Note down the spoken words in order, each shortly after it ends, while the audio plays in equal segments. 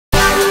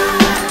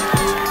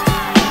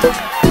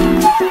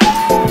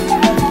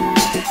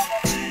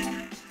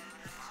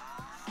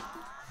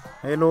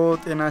ሄሎ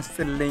ጤና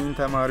ይስጥልኝ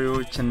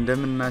ተማሪዎች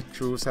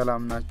እንደምናችሁ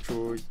ሰላም ናችሁ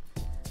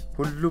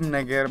ሁሉም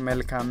ነገር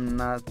መልካምና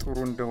ጥሩ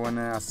እንደሆነ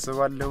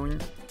አስባለሁኝ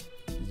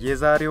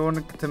የዛሬውን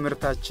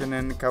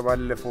ትምህርታችንን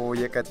ከባለፈው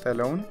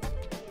የቀጠለውን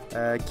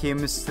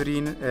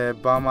ኬሚስትሪን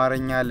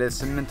በአማርኛ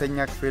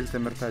ለ8ኛ ክፍል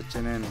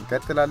ትምህርታችንን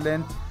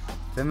እንቀጥላለን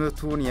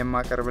ትምህርቱን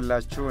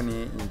የማቀርብላችሁ እኔ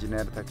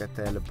ኢንጂነር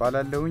ተከታይል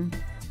ባላለሁኝ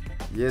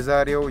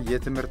የዛሬው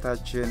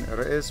የትምህርታችን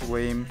ርዕስ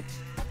ወይም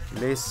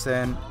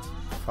lesson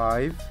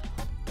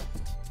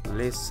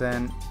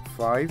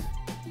 5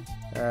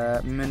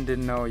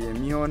 ምንድነው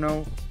የሚሆነው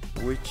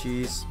which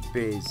is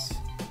base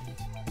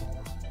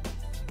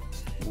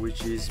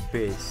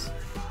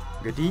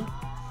እንግዲህ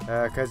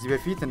ከዚህ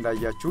በፊት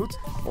እንዳያችሁት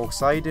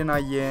ኦክሳይድን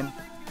አየን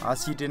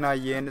አሲድን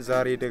አየን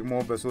ዛሬ ደግሞ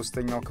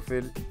በሶስተኛው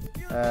ክፍል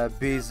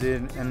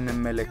ቤዝን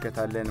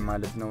እንመለከታለን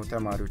ማለት ነው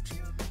ተማሪዎች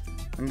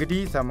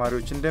እንግዲህ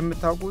ተማሪዎች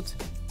እንደምታውቁት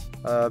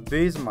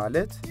ቤዝ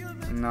ማለት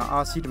እና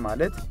አሲድ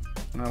ማለት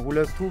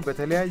ሁለቱ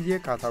በተለያየ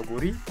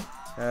ካታጎሪ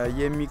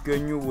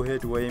የሚገኙ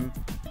ውህድ ወይም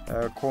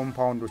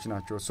ኮምፓውንዶች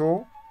ናቸው ሶ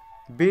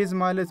ቤዝ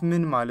ማለት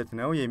ምን ማለት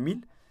ነው የሚል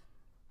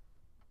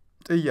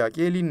ጥያቄ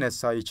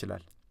ሊነሳ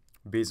ይችላል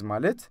ቤዝ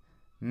ማለት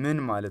ምን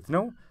ማለት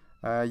ነው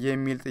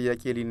የሚል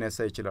ጥያቄ ሊነሳ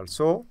ይችላል ሶ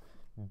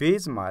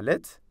ቤዝ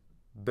ማለት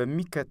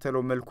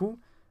በሚከተለው መልኩ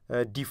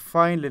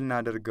ዲፋይን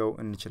ልናደርገው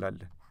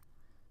እንችላለን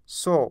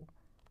ሶ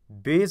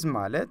ቤዝ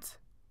ማለት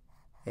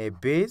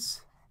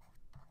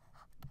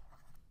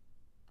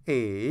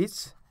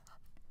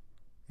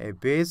a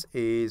base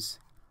is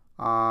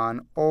an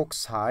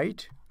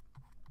oxide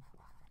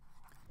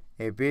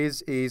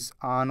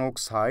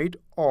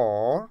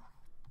or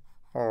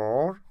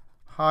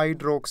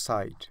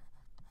hydroxide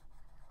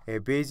a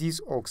base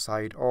is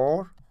oxide or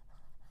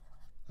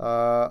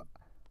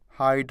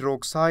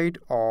hydroxide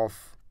of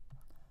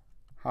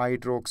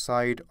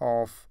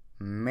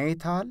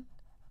metal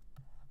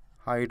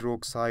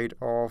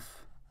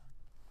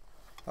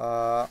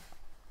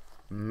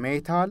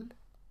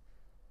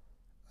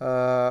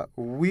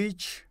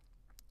which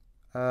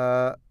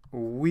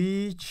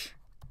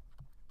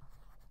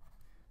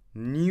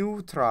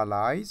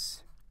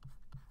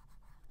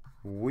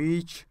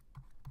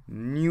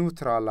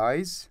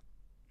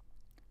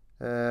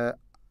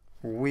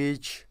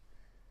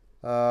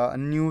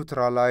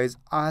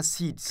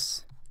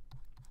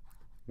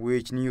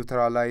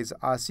neutralize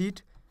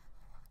acid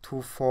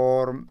to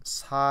form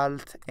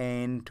salt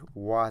and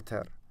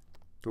water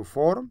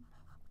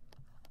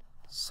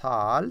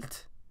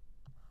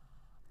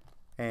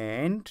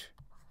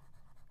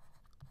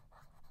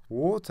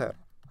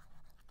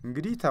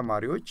እንግዲህ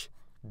ተማሪዎች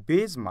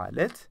ቤዝ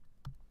ማለት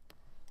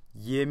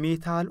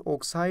የሜታል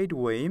ኦክሳይድ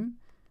ወይም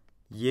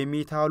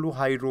የሜታሉ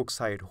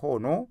ሃይድሮክሳይድ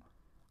ሆኖ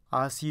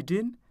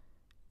አሲድን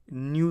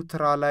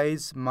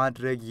ኒውትራላይዝ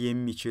ማድረግ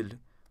የሚችል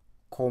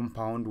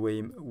ኮምፓውንድ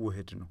ወይም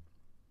ውህድ ነው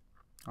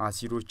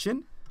አሲዶችን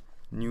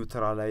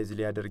ኒውትራላይዝ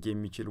ሊያደርግ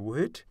የሚችል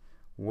ውህድ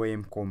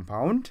ወይም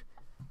ኮምፓውንድ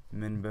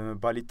ምን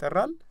በመባል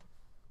ይጠራል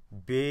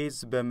ቤዝ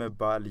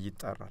በመባል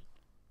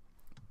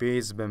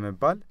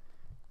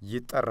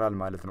ይጠራል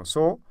ማለት ነው ሶ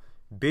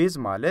ቤዝ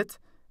ማለት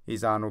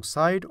is an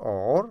oxide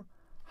or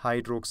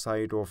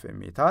hydroxide of a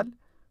metal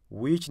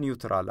which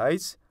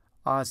neutralize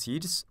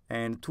acids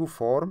and to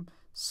form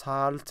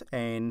salt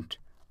and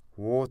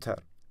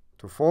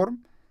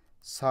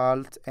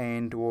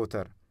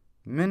water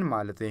ምን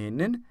ማለት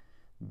ይሄንን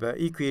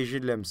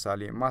በኢኩዌሽን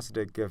ለምሳሌ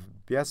ማስደገፍ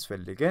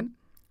ቢያስፈልገን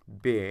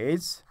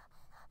base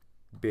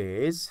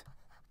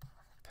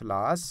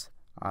plus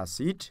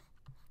acid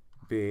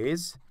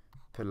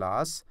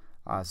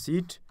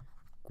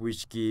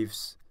which gives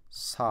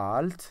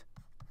salt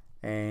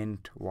and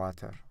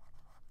water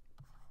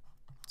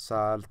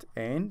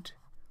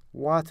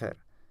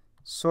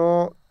so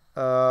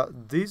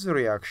this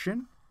reaction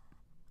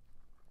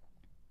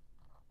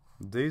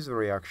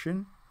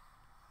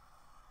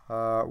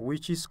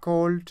which is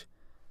called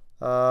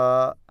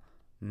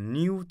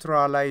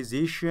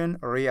neutralization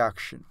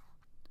reaction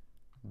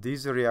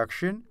this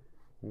reaction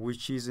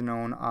which is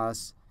known as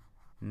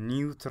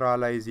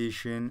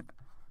neutralization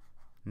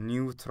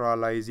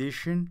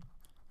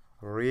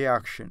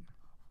reaction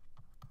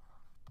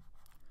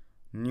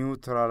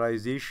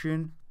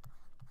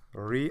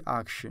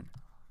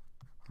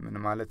ምን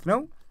ማለት ነው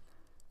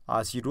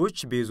አሲዶች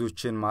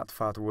ቤዞችን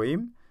ማጥፋት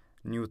ወይም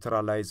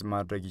ኒውትራላይዝ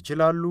ማድረግ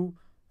ይችላሉ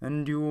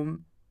እንዲሁም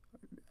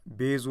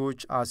ቤዞች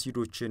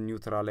አሲዶችን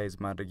ኒውትራላይዝ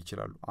ማድረግ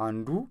ይችላሉ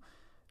አንዱ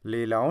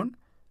ሌላውን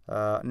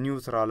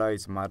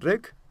ኒውትራላይዝ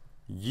ማድረግ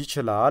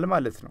ይችላል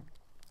ማለት ነው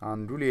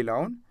አንዱ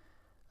ሌላውን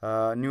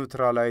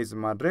ኒውትራላይዝ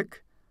ማድረግ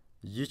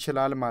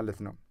ይችላል ማለት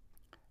ነው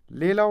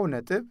ሌላው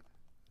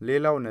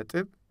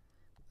ነጥብ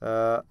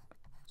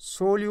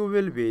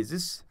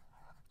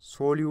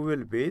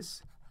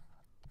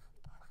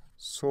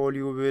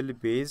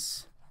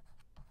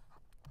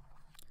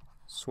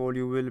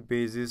soluble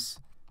bases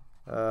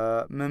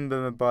ምን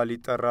በመባል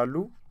ይጠራሉ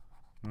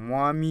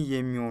ሟሚ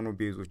የሚሆኑ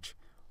ቤዞች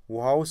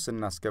ውሃው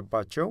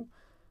ስናስገባቸው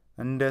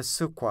እንደ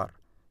ስኳር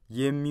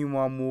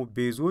የሚሟሙ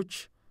ቤዞች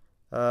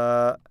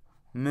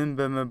ምን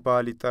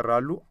በመባል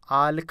ይጠራሉ?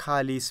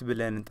 አልካሊስ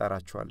ብለን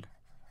እንጠራቸዋለን።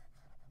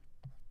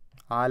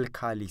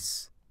 አልካሊስ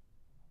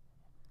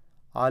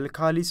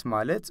አልካሊስ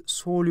ማለት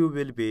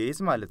ሶሉብል ቤዝ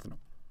ማለት ነው።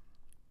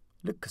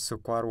 ልክ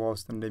ስኳር ውሃ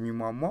ውስጥ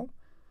እንደሚሟሟው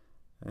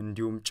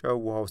እንዲሁም ጨው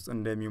ውሃ ውስጥ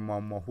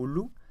እንደሚሟሟው ሁሉ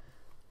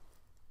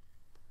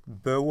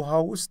በውሃ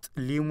ውስጥ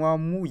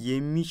ሊሟሙ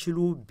የሚችሉ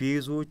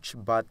ቤዞች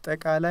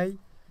በአጠቃላይ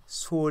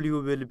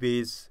ሶሉብል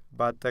ቤዝ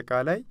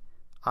በአጠቃላይ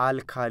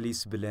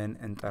አልካሊስ ብለን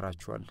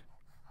እንጠራቸዋለን።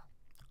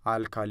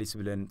 አልካሊስ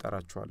ብለን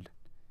እንጠራቸዋለን።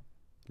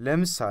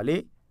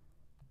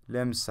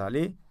 ለምሳሌ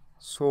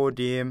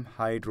ሶዲየም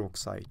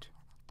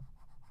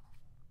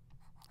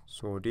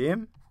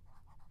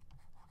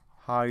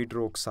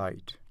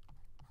ሃይድሮክሳይድ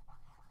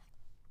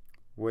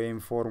ወይም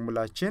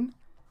ፎርሙላችን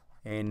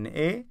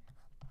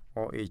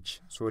NaOH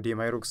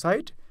ሶዲየም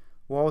ሃይድሮክሳይድ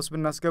ውሃ ውስጥ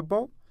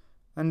ብናስገባው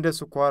እንደ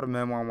ስኳር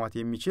መሟሟት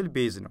የሚችል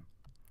ቤዝ ነው።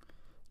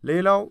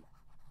 ሌላው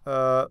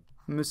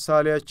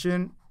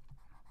ምሳሌያችን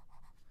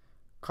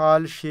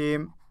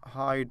ካልሲየም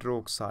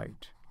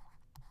ሃይድሮክሳይድ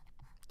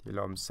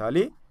ሌላው ምሳሌ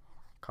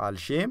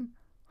ካልሲየም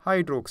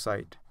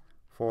ሃይድሮክሳይድ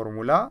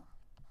ፎርሙላ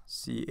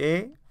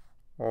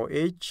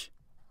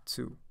CaOH2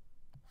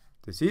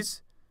 This is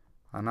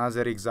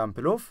another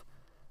example of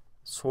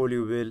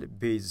soluble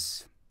base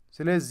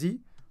ስለዚህ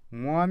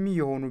ሟሚ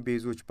የሆኑ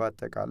ቤዞች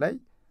በአጠቃላይ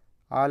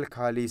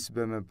አልካሊስ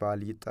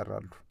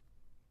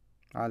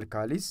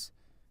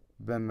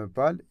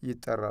በመባል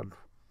ይጠራሉ።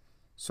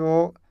 ሶ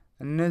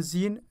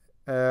እነዚህን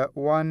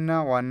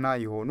ዋና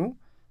የሆኑ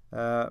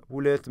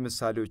ሁለት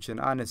ምሳሌዎችን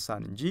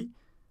አነሳን እንጂ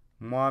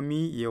ሟሚ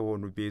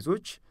የሆኑ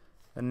ቤዞች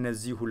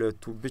እነዚህ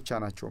ሁለቱ ብቻ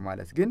ናቸው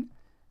ማለት ግን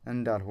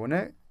እንዳልሆነ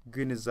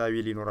ግንዛቤ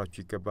ሊኖራችሁ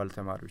ይገባል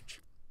ተማሪዎች።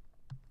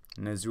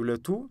 እነዚህ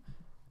ሁለቱ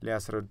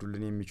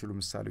ሊያስረዱልን የሚችሉ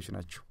ምሳሌዎች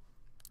ናቸው።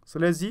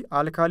 ስለዚህ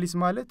አልካሊስ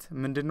ማለት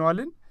ምንድነው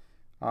አለን?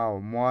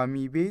 ሟሚ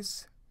ቤዝ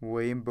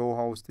ወይም በውሃ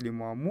ውስጥ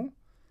ሊሟሙ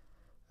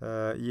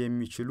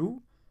የሚችሉ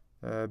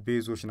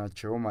ቤዞች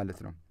ናቸው ማለት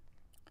ነው።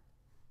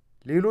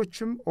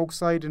 ሌሎችም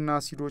ኦክሳይድ እና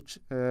አሲዶች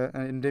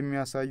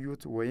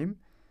እንደሚያሳዩት ወይም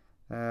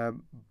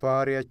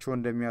ባህሪያቸው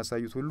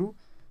እንደሚያሳዩት ሁሉ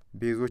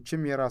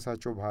ቤዞችም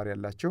የራሳቸው ባህሪ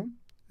ያላቸው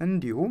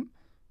እንዲሁም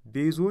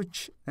ቤዞች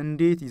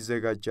እንዴት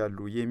ይዘጋጃሉ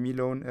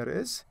የሚለውን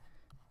ርዕስ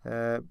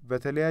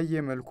በተለያየ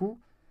መልኩ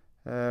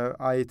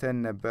አይተን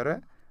ነበረ።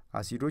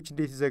 አሲዶች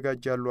እንዴት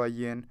ይዘጋጃሉ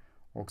አየን፣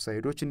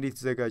 ኦክሳይዶች እንዴት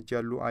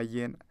ይዘጋጃሉ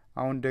አየን።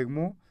 አሁን ደግሞ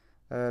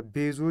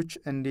ቤዞች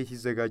እንዴት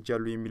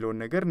ይዘጋጃሉ የሚለውን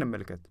ነገር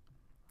እንመልከት።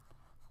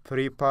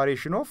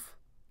 preparation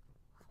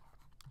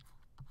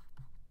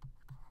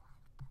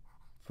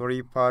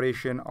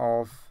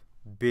of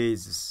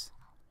bases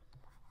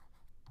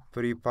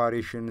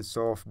preparations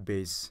of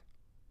base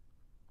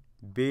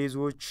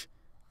ቤዞች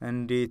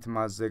እንዴት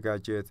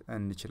ማዘጋጀት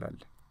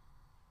እንችላለን?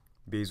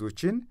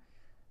 ቤዞችን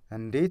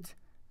እንዴት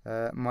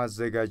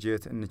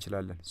ማዘጋጀት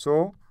እንችላለን? So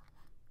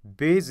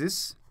bases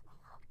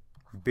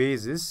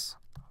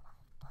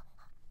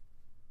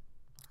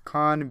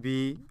can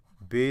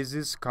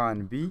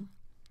be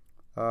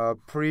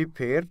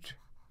prepared.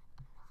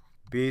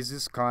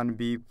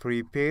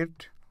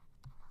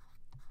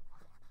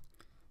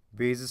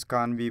 Bases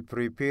can be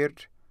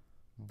prepared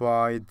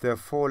by the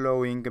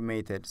following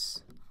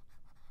methods.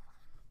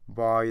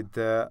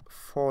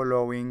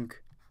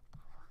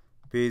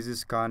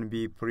 Bases can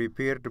be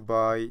prepared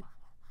by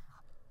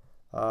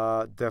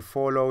the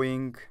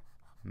following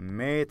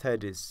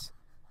methods.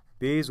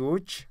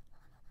 ቤዞች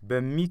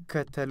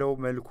በሚከተለው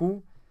መልኩ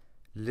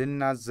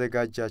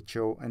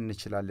ልናዘጋጃቸው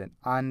እንችላለን።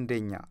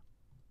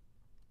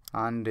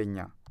 አንደኛ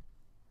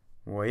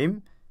ወይም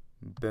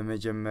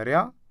በመጀመሪያ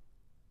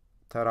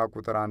ተራ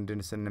ቁጥር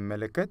 1ን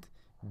ስንመለከት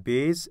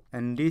ቤዝ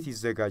እንዴት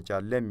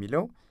ይዘጋጃል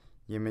ለሚለው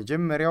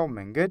የመጀመሪያው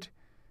መንገድ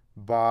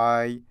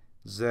by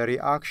the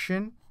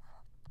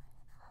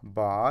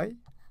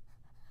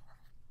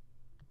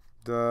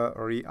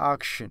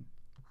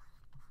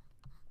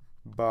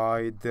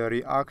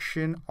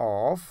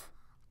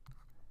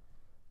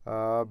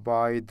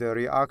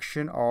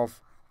reaction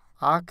of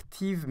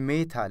active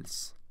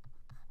metals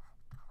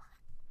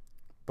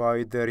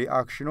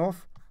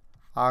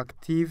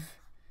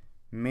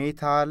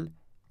metal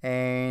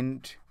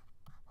and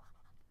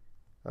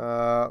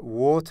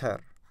water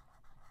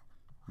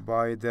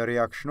by the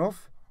reaction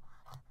of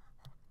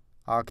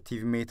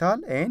active metal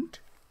and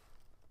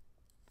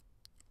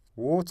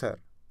water.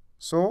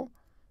 So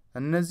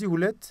እነዚህ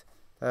ሁለት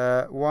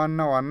ዋና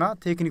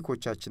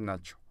ቴክኒኮቻችን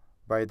ናቸው።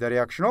 by the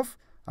reaction of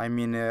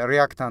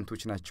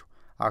reactantoች ናቸው።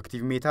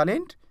 active metal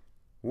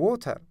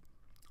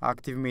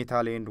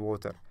and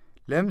water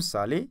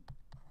ለምሳሌ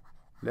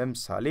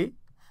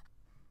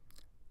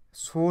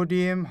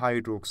ሶዲየም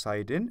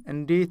ሃይድሮክሳይድን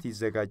እንዴት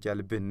ይዘጋጃል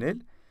ብንል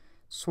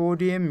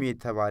ሶዲየም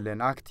የተባለን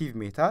አክቲቭ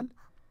ሜታል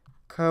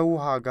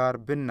ከውሃ ጋር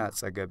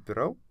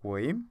ብናጸገብረው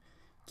ወይም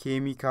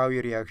ኬሚካዊ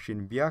ሪአክሽን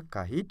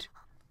ቢያካሂድ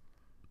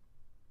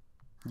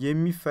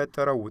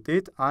የሚፈጠረው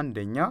ውጤት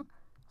አንደኛ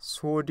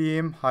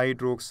ሶዲየም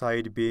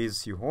ሃይድሮክሳይድ ቤዝ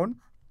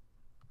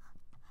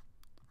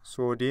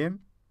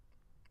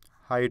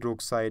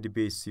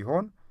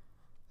ሲሆን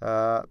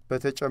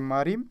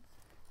በተጨማሪም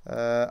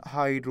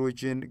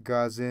ሃይድሮጅን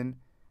ጋዝን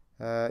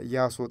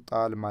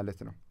ያስወጣል ማለት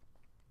ነው።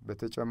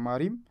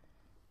 በተጨማሪም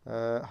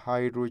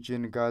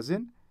ሃይድሮጅን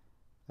ጋዝን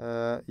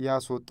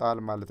ያስወጣል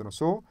ማለት ነው።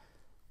 ሶ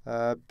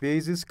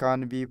bases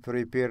can be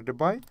prepared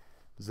by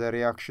the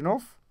reaction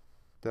of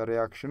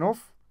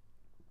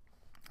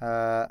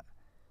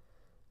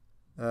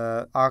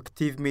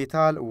active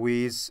metal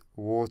with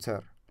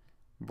water,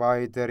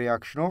 by the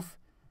reaction of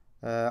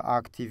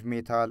active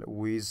metal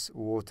with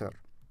water.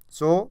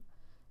 So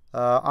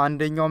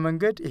አንደኛው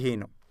መንገድ ይሄ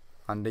ነው።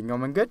 አንደኛው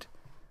መንገድ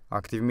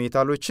አክቲቭ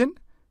ሜታሎችን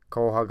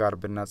ከውሃ ጋር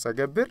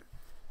ብናጸገብር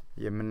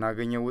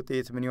የምናገኘው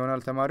ውጤት ምን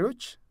ይሆናል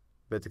ተማሪዎች?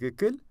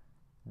 በትክክል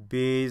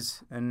ቤዝ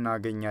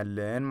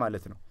እናገኛለን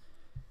ማለት ነው።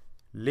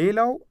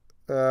 ሌላው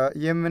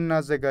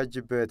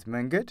የምናዘጋጅበት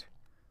መንገድ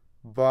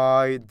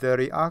by the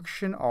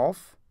reaction of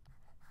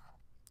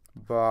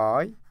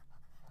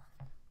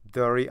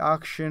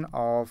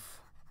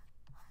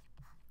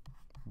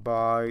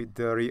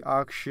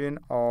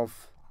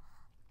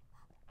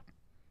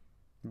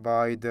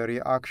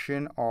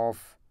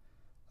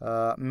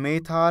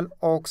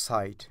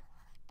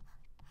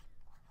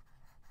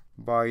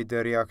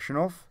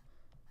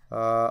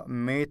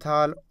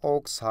metal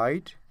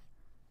oxide,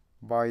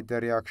 by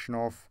the reaction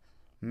of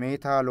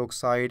metal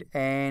oxide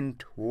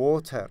and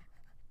water,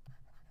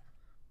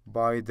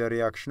 by the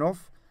reaction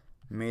of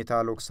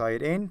metal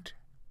oxide and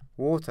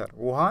water.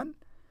 ውሃን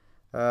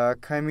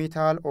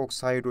ከሜታል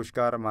ኦክሳይዶች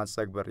ጋር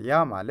ማጸግበር።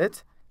 ያ ማለት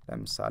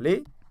ለምሳሌ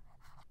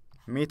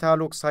ሜታል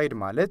ኦክሳይድ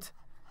ማለት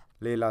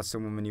ሌላ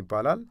ስሙ ምን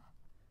ይባላል?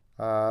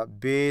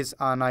 ቤዝ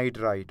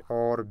አንሃይድራይድ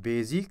or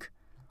basic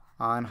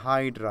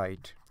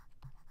anhydride.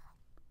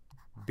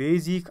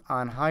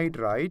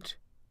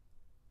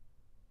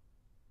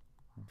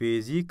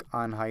 basic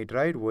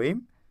anhydride ወይም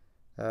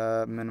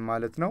ምን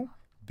ማለት ነው?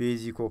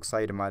 ቤዚክ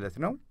ኦክሳይድ ማለት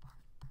ነው።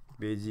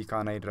 ቤዚክ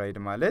አንሃይድራይድ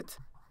ማለት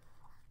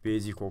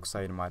ቤዚክ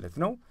ኦክሳይድ ማለት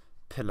ነው።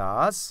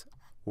 ፕላስ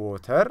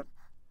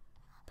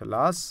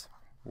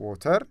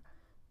ወተር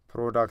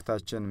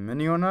ፕሮዳክታችን ምን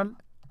ይሆናል?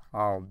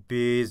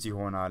 ቤዝ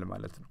ይሆናል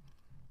ማለት ነው።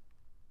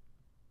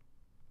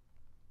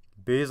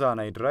 ቤዝ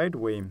አንሃይድራይድ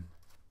ወይም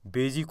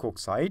ቤዚክ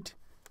ኦክሳይድ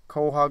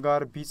ከውሃ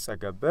ጋር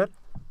ቢጸገበር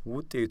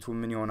ውጤቱ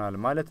ምን ይሆናል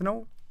ማለት ነው?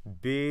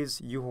 ቤዝ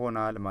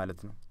ይሆናል ማለት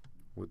ነው።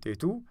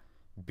 ውጤቱ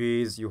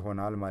ቤዝ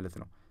ይሆናል ማለት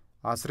ነው።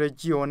 አስረጂ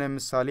የሆነ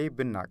ምሳሌ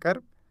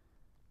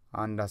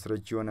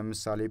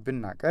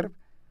ብናቀርብ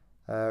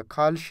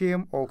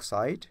ካልሲየም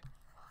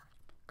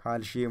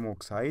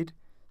ኦክሳይድ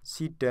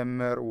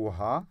ሲደመር ውሃ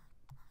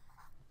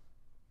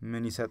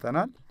ምን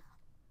ይሰጠናል?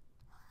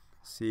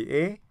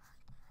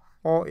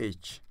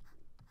 CaOH.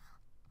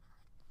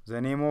 The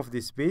name of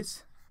this base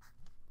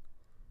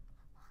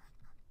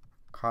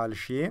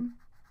calcium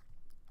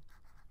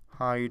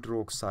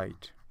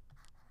hydroxide.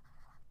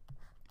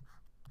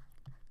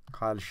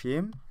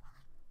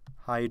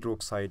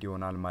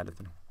 ይሆናል ማለት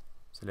ነው።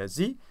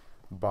 ስለዚህ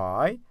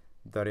by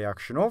the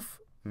reaction of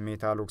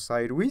metal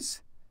oxide with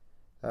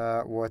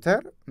water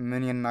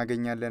ምን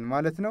እናገኛለን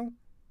ማለት ነው?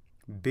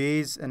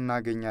 ቤዝ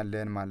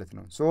እናገኛለን ማለት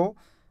ነው። ሶ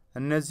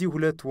እነዚህ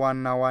ሁለት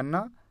ዋና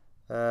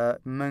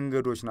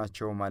መንገዶች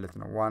ናቸው ማለት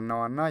ነው።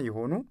 ዋና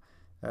የሆኑ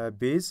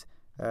ቤዝ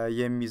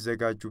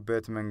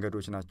የሚዘጋጁበት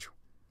መንገዶች ናቸው።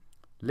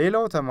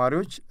 ሌላው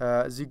ተማሪዎች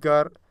እዚህ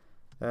ጋር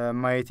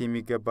ማየት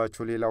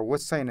የሚገባቸው ሌላው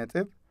ወሳኝ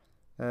ነጥብ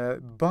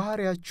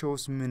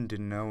ባህሪያቸውስ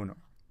ምንድነው ነው?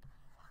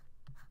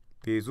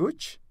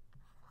 ቤዞች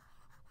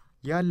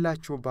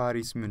ያላቸው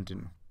ባህሪስ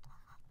ምንድነው?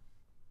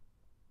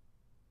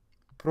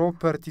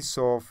 properties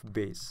of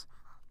base።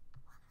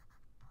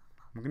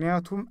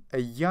 ምክንያቱም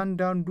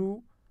እያንዳንዱ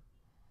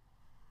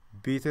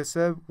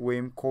ቤተሰብ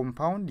ወይም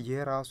ኮምፓውንድ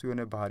የራሱ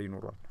የሆነ ባህሪ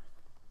ይኖራል።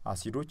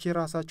 አሲዶች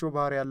የራሳቸው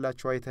ባህሪ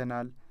ያላቸው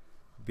አይተናል።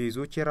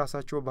 ቤዞች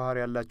የራሳቸው ባህሪ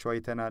ያላቸው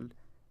አይተናል።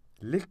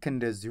 ልክ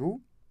እንደዚሁ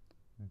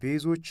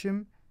ቤዞችም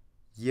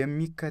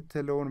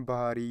የሚከተለውን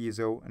ባህሪ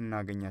ይዘው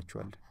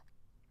እናገኛቸዋለን።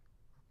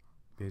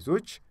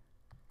 ቤዞች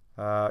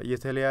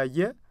የተለያየ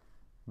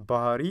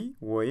ባህሪ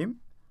ወይም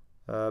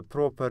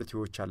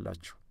ፕሮፐርቲዎች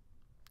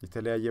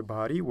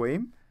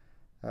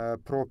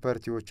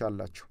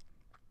አላቸው።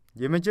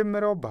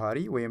 የመጀመሪያው ባህሪ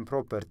ወይም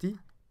ፕሮፐርቲ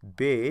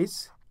ቤዝ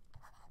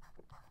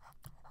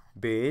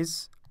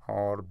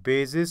or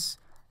bases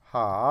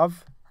have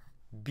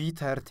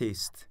bitter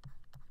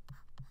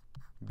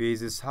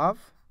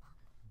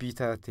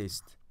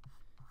taste.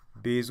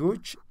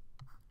 ቤዞች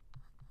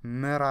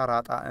መራራ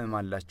ጣዕም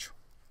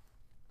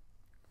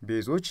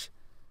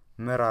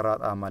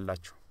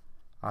አላቸው።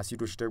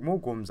 አሲዶች ደግሞ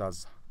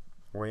ጎምዛዛ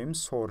ወይም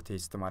ሶር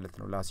ቴስት ማለት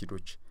ነው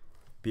ለአሲዶች።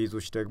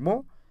 ቤዞች ደግሞ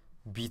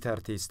ቢተር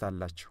ቴስት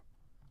አላቸው።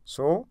 ሶ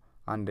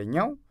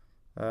አንደኛው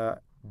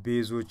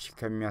ቤዞች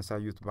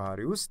ከሚያሳዩት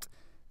ባህሪ ውስጥ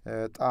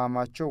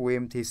ጣዕማቸው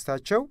ወይም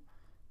ቴስታቸው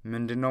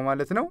ምንድነው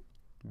ማለት ነው?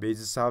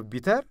 ቤዝስ ሃቭ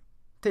ቢተር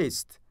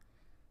ቴስት።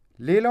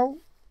 ሌላው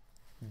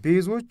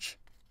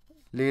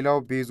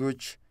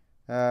ቤዞች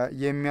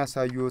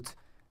የሚያሳዩት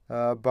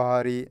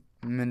ባህሪ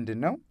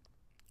ምንድነው?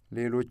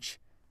 ሌሎች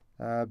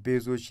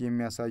ቤዞች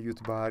የሚያሳዩት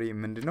ባህሪ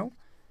ምንድነው?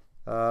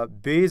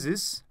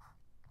 ቤዝስ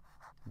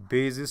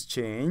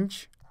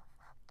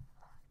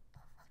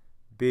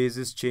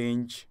bases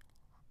change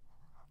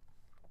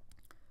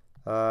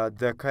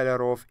the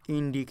color of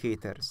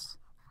indicators.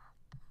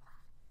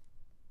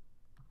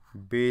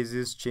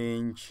 Bases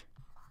change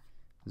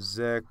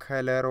the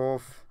color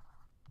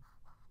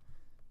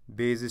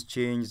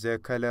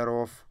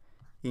of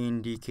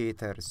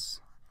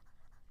indicators.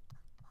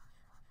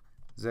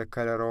 The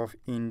color of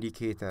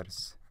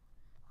indicators.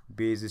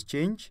 Bases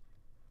change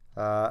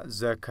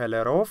the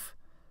color of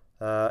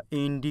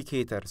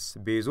indicators.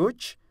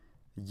 ቤዞች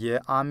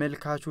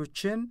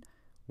የአመልካቾችን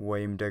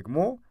ወይም ደግሞ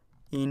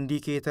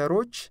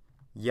ኢንዲኬተሮች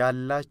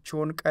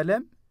ያላቸውን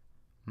ቀለም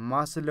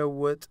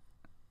ማስለወጥ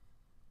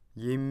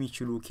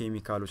የሚችሉ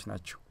ኬሚካሎች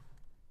ናቸው።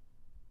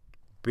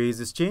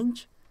 Bases change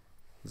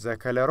the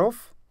color of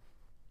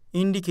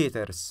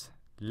indicators.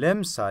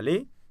 ለምሳሌ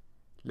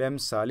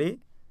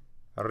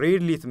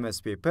red litmus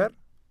paper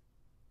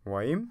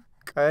ወይም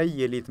ቀይ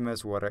የሊትመስ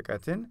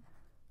ወረቀትን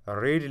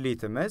red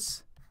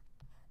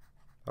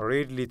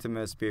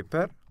litmus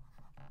paper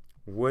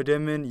ወደ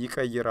ምን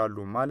ይቀይራሉ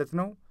ማለት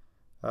ነው?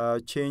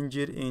 Change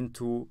it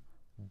into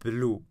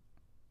blue.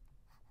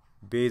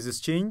 Bases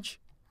change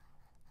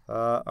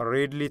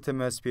red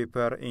litmus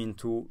paper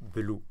into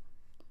blue.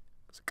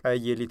 ቀይ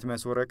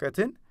የሊትመስ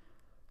ወረቀትን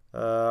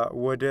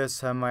ወደ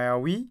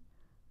ሰማያዊ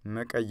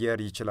መቀየር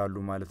ይችላሉ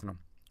ማለት ነው።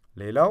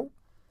 ሌላው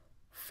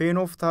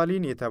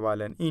ፌኖፍታሊን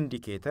የተባለን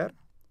ኢንዲኬተር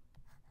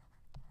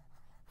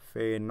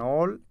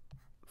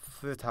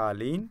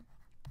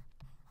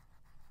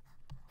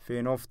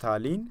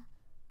ፌኖፍታሊን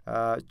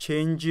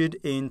changed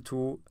into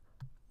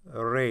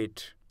red.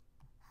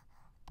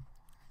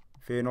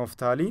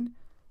 ፌኖፍታሊን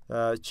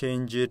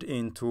changed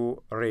into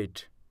red.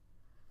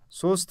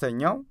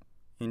 ሶስተኛው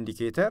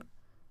ኢንዲኬተር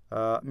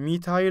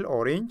ሚታይል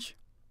ኦሬንጅ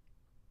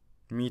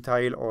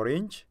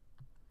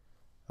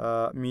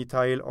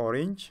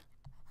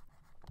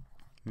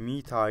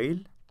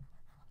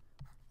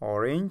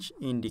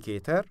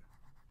indicator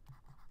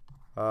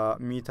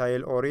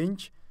methyl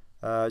orange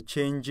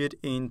changed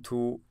into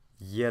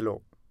yellow.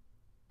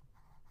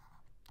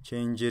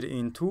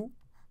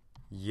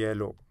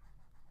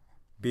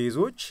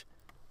 ቤዞች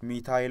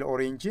ሚታይል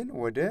ኦሬንጅን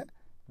ወደ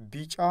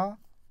ቢጫ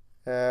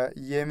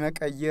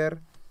የመቀየር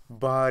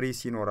ባህሪ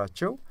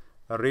ሲኖራቸው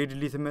ሬድ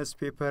ሊትመስ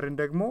ፔፐርን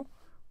ደግሞ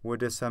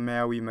ወደ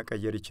ሰማያዊ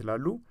መቀየር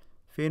ይችላሉ።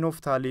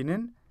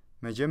 ፌኖፍታሊንን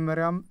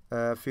መጀመሪያም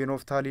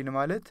ፌኖፍታሊን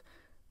ማለት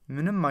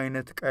ምንም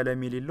አይነት ቀለም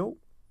የሌለው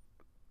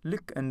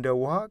ልክ እንደ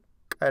ውሃ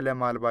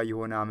ቀለም አልባ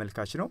የሆነ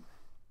አመልካች ነው።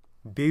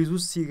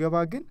 ቤዙስ ሲገባ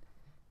ግን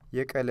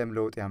የቀለም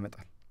ለውጥ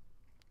ያመጣል።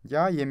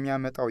 ያ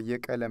የሚያመጣው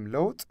የቀለም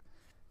ለውጥ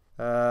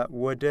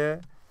ወደ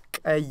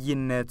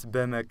ቀይነት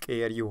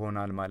በመቀየር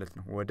ይሆናል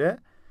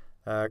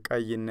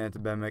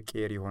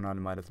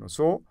ማለት ነው። ሶ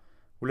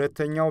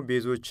ሁለተኛው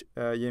ቤዞች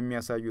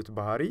የሚያሳዩት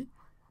ባህሪ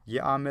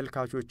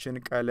የአመልካቾችን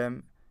ቀለም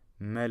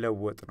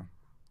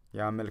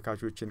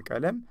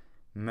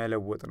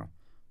መለወጥ ነው።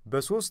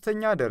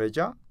 በሶስተኛ ደረጃ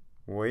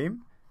ወይም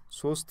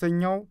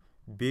ሶስተኛው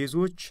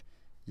ቤዞች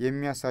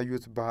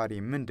የሚያሳዩት ባህሪ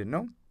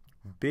ምንድነው?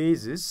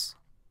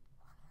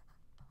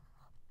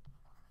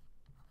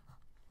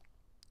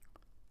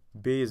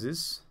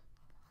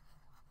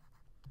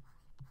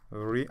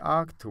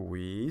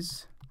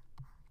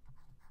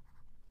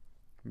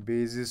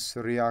 Bases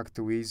react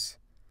with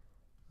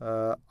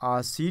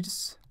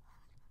acids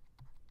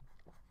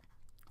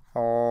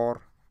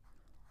or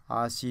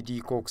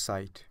acidic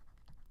oxide.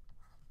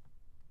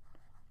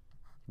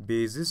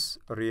 Bases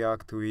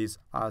react with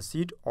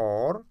acid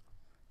or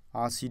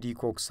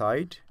acidic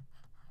oxide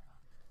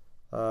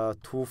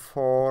to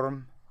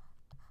form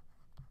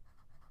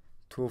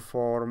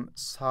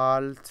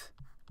salt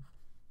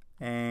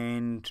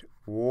and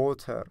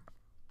water.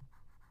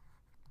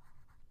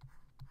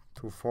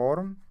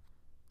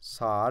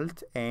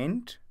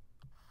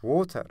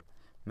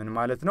 ምን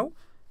ማለት ነው?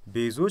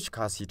 ቤዞች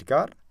ከአሲድ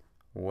ጋር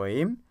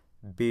ወይም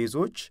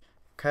ቤዞች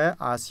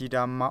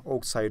ከአሲዳማ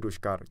ኦክሳይዶች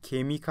ጋር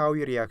ኬሚካዊ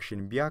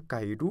ሪአክሽን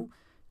ቢያካሂዱ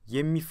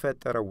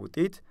የሚፈጠረው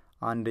ውጤት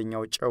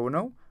አንደኛው ጨው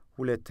ነው፣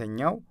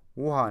 ሁለተኛው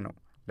ውሃ ነው።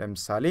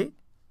 ለምሳሌ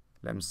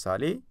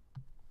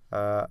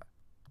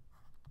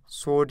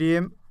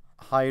ሶዲየም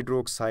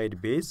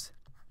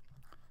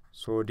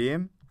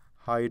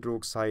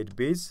ሃይድሮክሳይድ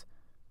ቤዝ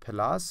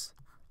ፕላስ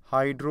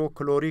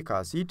ሃይድሮክሎሪክ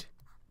አሲድ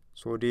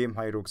ሶዲየም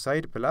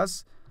ሃይድሮክሳይድ ፕላስ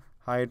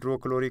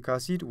ሃይድሮክሎሪክ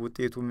አሲድ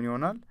ውጤቱ ምን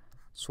ይሆናል?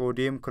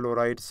 ሶዲየም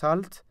ክሎራይድ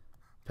ሳልት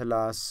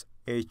ፕላስ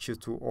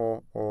H2O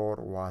or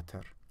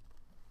water።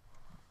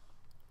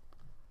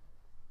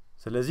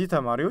 ስለዚህ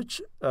ተማሪዎች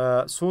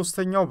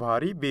ሶስተኛው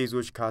ባህሪ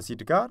ቤዞች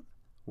ከአሲድ ጋር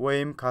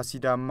ወይም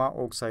ከአሲዳማ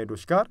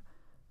ኦክሳይዶች ጋር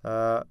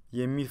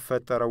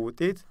የሚፈጠረው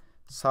ውጤት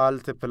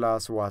ሳልት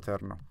ፕላስ ዋተር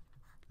ነው።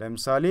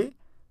 ለምሳሌ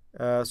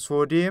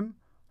ሶዲየም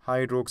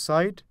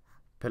ሃይድሮክሳይድ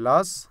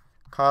ፕላስ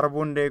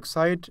ካርቦን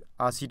ዳይኦክሳይድ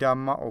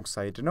አሲዳማ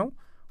ኦክሳይድ ነው።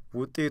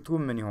 ውጤቱ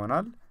ምን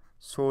ይሆናል?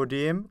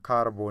 ሶዲየም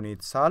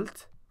ካርቦኔት ሳልት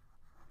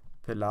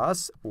ፕላስ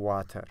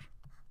ዋተር።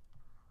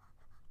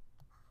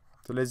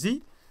 ስለዚህ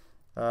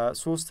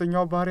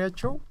ሶስተኛው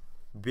ባህሪያቸው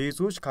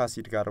ቤዞች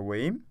ከአሲድ ጋር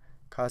ወይም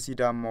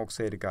ከአሲዳማ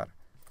ኦክሳይድ ጋር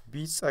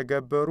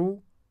ቢጸገበሩ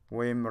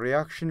ወይም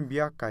ሪአክሽን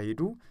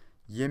ቢያካሂዱ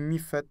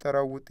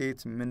የሚፈጠረው ውጤት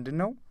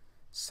ምንድነው?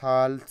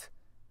 ሳልት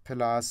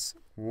ፕላስ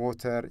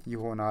ዋተር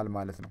ይሆናል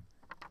ማለት ነው።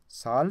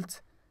 ሳልት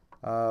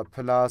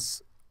ፕላስ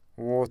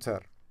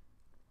ዋተር።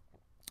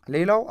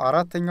 ሌላው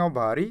አራተኛው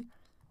ባህሪ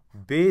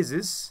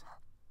ቤዝስ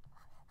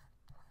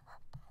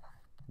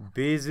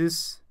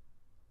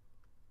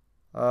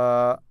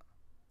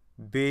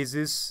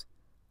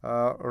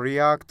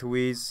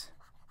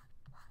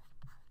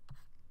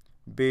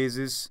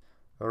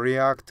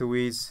react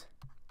with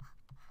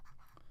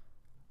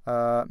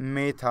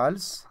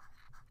metals.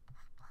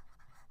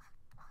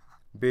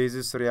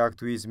 Bases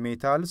react with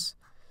metals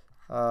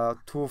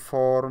to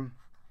form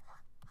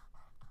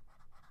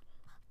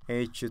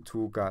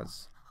H2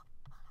 gas.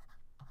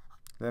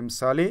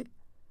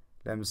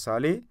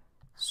 ለምሳሌ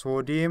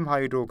ሶዲየም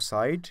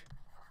ሃይድሮክሳይድ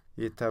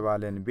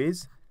የተባለን ቤዝ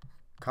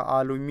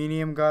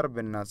ከአሉሚኒየም ጋር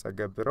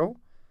ብናጸገብረው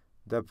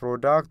the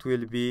product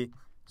will be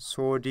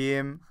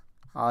sodium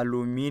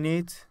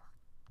aluminate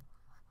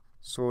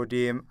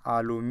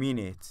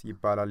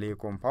ይባላል። ይሄ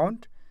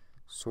ኮምፓውንድ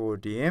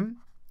ሶዲየም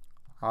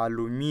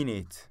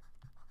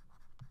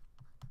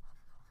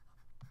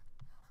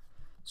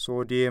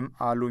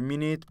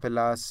aluminate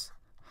plus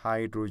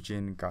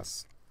hydrogen gas.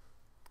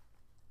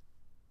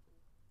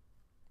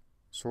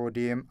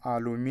 ሶዲየም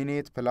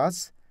አሉሚኔት ፕላስ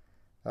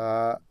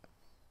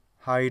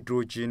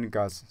ሃይድሮጂን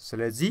ጋዝ።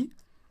 ስለዚህ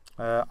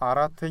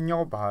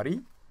አራተኛው ባህሪ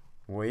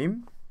ወይም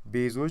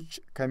ቤዞች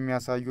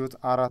ከሚያሳዩት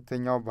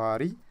አራተኛው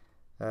ባህሪ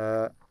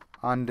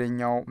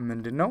አንደኛው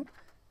ምንድነው?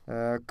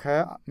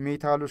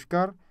 ከሜታሎች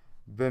ጋር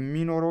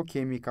በሚኖረው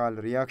ኬሚካል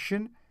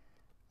ሪአክሽን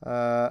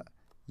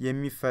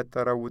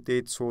የሚፈጠረው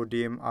ውጤት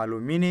ሶዲየም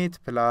አሉሚኔት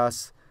ፕላስ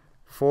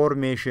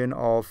ፎርሜሽን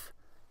ኦፍ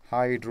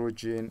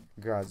ሃይድሮጂን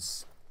ጋዝ።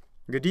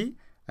 እንግዲህ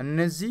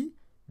እነዚህ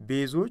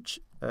ቤዞች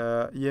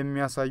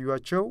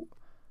የሚያሳዩቸው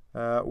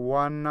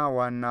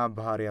ዋና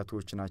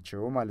ባህሪያቶች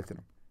ናቸው ማለት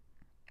ነው።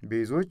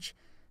 ቤዞች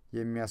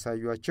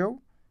የሚያሳዩቸው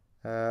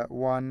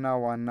ዋና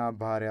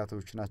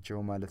ባህሪያቶች ናቸው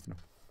ማለት ነው።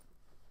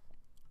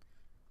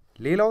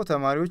 ሌላው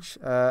ተማሪዎች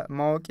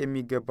ማወቅ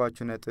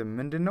የሚገባችሁ ነጥብ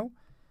ምንድነው?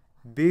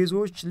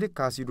 ቤዞች ልክ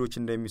አሲዶች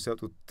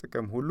እንደሚሰጡት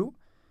ጥቅም ሁሉ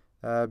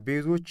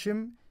ቤዞችም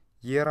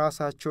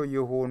የራሳቸው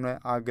የሆነ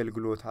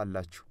አገልግሎት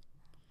አላቸው።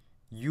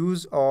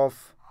 use of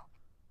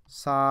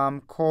some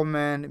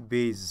common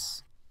bases.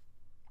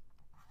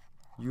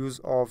 Use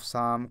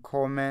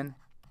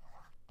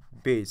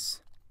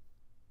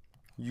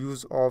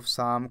of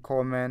some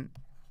common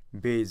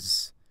bases.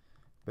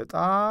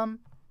 በጣም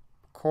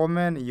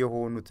ኮመን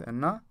የሆኑት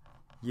እና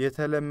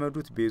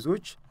የተለመዱት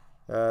ቤዞች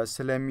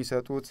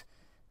ስለሚሰጡት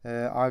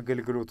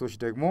አገልግሎቶች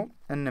ደግሞ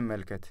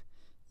እንመልከት።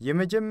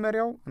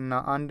 የመጀመሪያው እና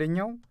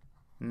አንደኛው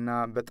እና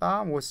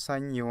በጣም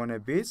ወሳኝ የሆነ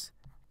ቤዝ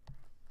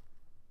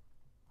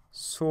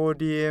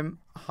ሶዲየም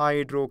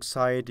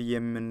ሃይድሮክሳይድ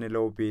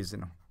የምንለው ቤዝ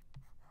ነው።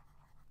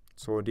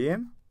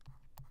 ሶዲየም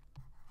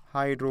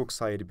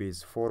ሃይድሮክሳይድ ቤዝ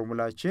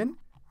ፎርሙላችን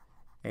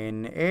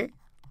NaOH።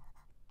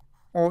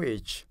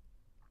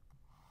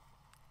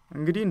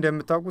 እንግዲህ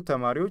እንደምታውቁት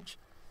ተማሪዎች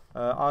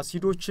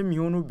አሲዶችም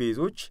ይሁኑ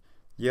ቤዞች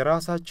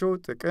የራሳቸው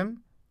ጥቅም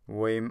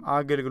ወይም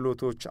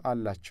አገልግሎቶች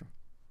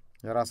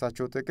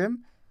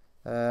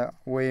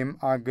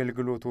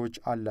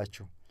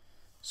አላቸው።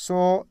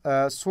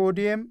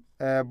 ሶዲየም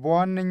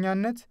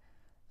በዋነኛነት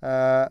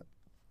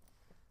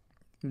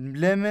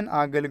ለምን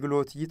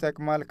አገልግሎት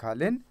ይጠቅማል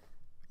ካልን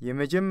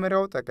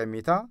የመጀመሪያው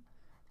ጠቀሜታ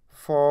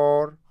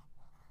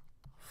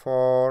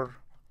for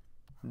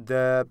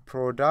the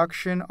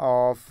production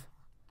of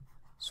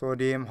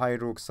sodium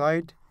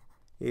hydroxide.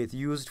 It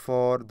used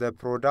for the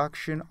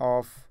production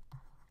of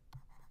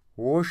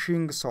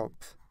washing soap.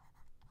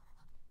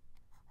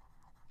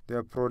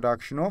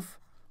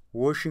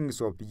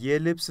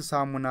 የልብስ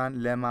ሳሙናን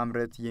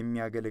ለማምረት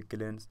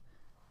የሚያገለግለን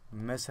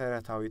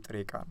መሰረታዊ ጥሬ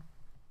ዕቃ ነው።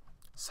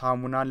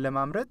 ሳሙናን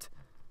ለማምረት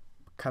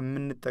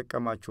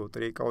ከምንጠቀማቸው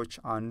ጥሬ ዕቃዎች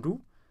አንዱ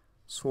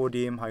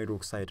ሶዲየም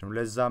ሃይድሮክሳይድ ነው።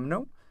 ለዛም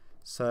ነው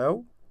ሰው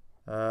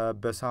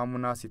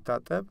በሳሙና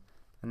ሲታጠብ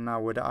እና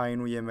ወደ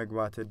አይኑ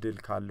የመግባት እድል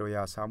ካለው ያ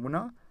ሳሙና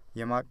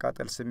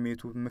የማቃጠል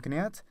ስሜቱ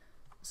ምክንያት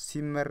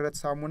ሲመረት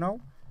ሳሙናው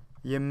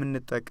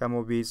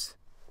የምንጠቀመው ቤዝ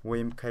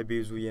ወይም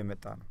ከቤዙ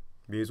የመጣ ነው።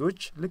 ቤዞች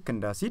ልክ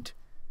እንደ አሲድ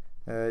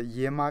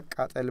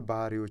የማቃጠል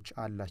ባህሪዎች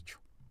አላቸው።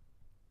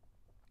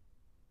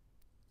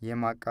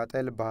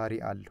 የማቃጠል ባህሪ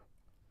አለው።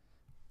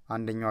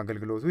 አንደኛው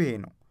አገልግሎቱ ይሄ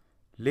ነው።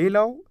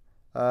 ሌላው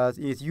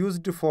it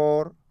used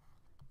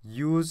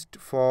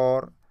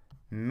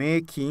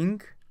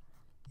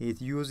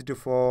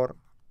for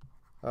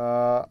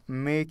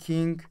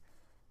making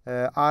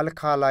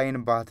alkaline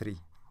battery.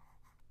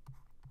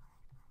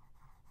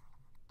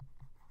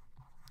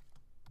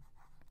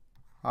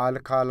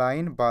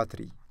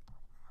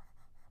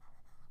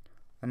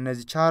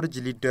 እነዚህ ቻርጅ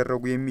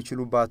ሊደረጉ የሚችሉ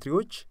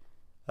ባትሪዎች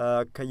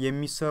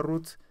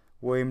የሚሰሩት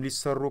ወይም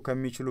ሊሰሩ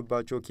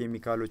ከሚችሉባቸው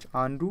ኬሚካሎች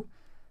አንዱ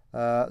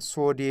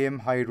ሶዲየም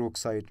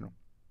ሃይድሮክሳይድ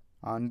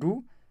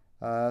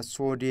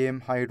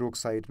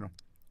ነው።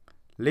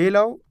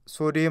 ሌላው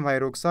ሶዲየም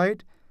ሃይድሮክሳይድ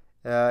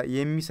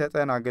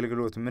የሚሰጠን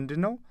አገልግሎት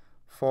ምንድነው?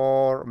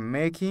 for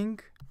making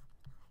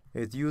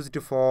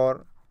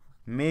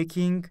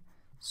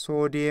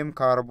sodium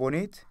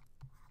carbonate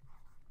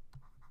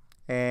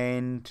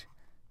and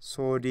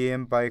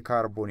sodium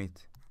bicarbonate.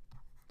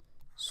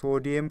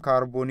 sodium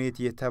carbonate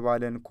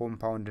የተባለን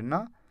ኮምፓውንድ እና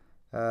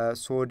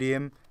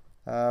sodium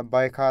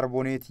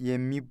bicarbonate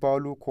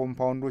የሚባሉ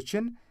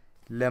ኮምፓውንዶችን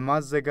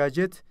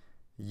ለማዘጋጀት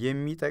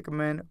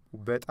የሚጠቅመን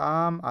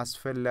በጣም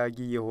አስፈላጊ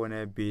የሆነ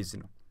ቤዝ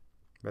ነው።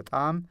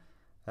 በጣም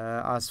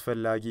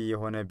አስፈላጊ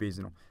የሆነ ቤዝ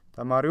ነው።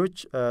 ተማሪዎች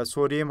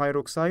ሶዲየም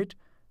ሃይድሮክሳይድ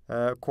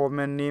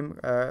ኮመን ኔም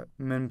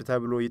ምን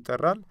ተብሎ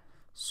ይጠራል?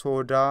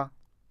 ሶዳ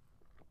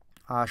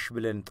አሽ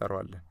ብለን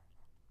እንጠራዋለን።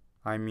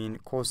 I mean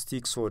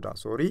caustic soda.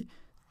 Sorry,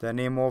 the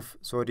name of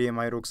sodium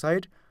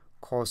hydroxide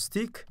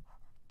caustic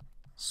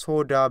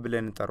soda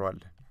ብለን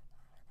እንጠራዋለን።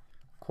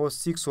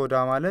 caustic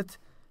soda ማለት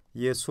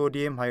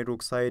የሶዲየም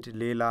ሃይድሮክሳይድ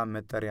ሌላ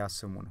መጠሪያ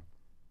ስሙ ነው።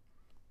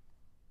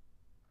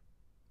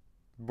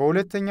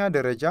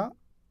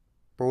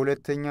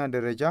 በሁለተኛ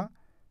ደረጃ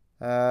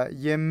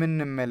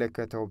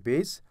የምንመለከተው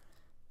ቤዝ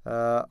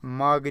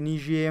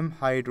ማግኒዥየም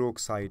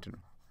ሃይድሮክሳይድ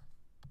ነው።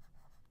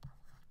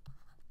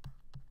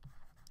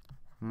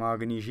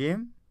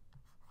 ማግኒዥየም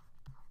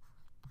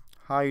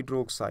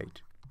ሃይድሮክሳይድ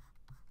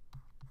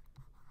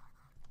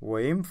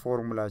ወይም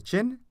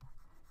ፎርሙላችን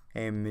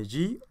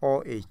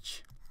MgOH።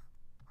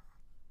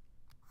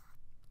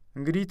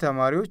 እንግዲህ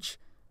ተማሪዎች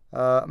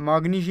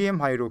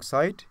ማግኒዥየም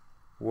ሃይድሮክሳይድ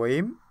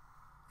ወይም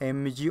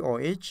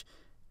MgOH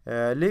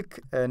ልክ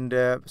እንደ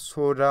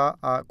ሶዳ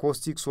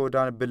ኮስቲክ ሶዳ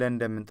ብለን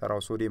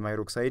እንደምንጠራው ሶዲየም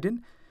ሃይድሮክሳይድን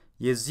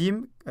የዚህም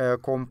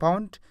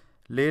ኮምፓውንድ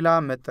ሌላ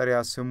መጠሪያ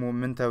ስሙ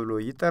ምን ተብሎ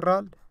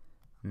ይጠራል?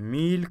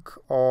 ሚልክ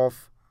ኦፍ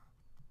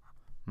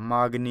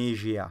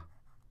ማግኔዥያ።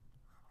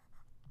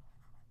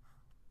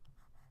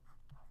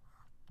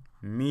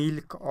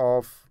 ሚልክ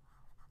ኦፍ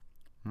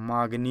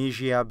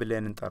ማግኔዥያ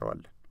ብለን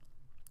እንጠራዋለን።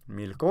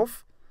 ሚልክ ኦፍ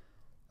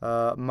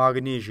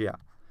ማግኔዥያ።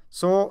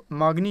 ሶ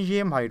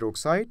ማግኒዥየም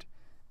ሃይድሮክሳይድ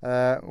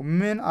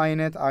ምን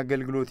አይነት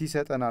አገልግሎት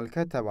ይሰጠናል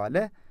ከተባለ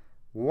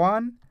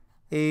 1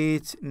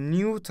 it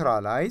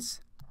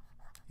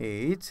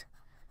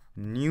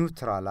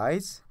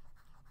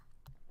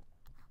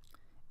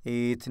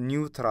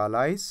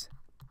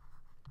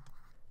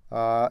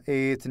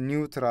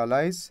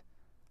neutralize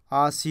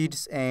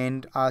acids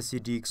and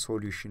acidic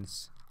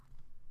solutions.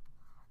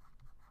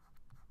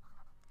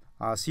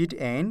 Acid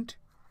and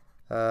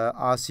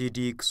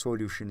acidic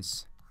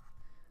solutions.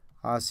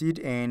 Acid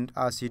and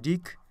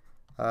acidic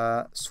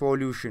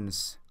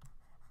solutions.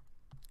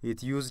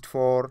 It used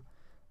for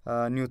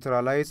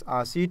neutralize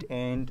acid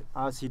and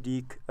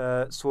acidic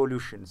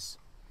solutions.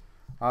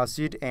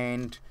 Acid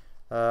and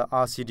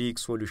acidic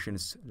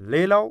solutions.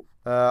 ሌላው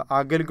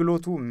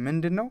አገልግሎቱ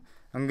ምንድነው?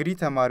 እንግዲህ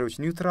ተማሪዎች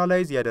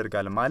ኒውትራላይዝ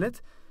ያደርጋል ማለት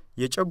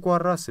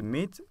የጨጓራ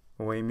ስሜት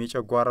ወይም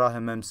የጨጓራ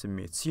ህመም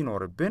ስሜት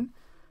ሲኖርብን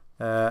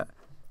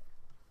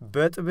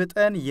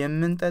በጥብጠን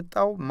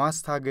የምንጠጣው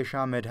ማስታገሻ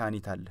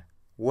መድኃኒት አለ።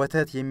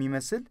 ወተት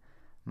የሚመስል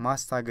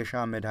ማስታገሻ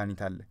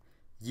መድኃኒት አለ።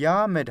 ያ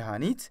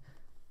መድኃኒት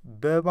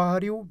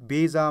በባህሪው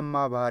ቤዛማ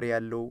ባህሪ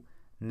ያለው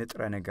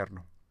ንጥረ ነገር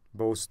ነው።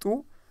 በውስጡ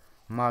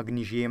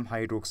ማግኒዥየም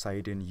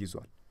ሃይድሮክሳይድን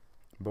ይዟል።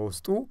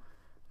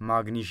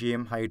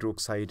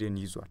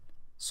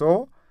 ሶ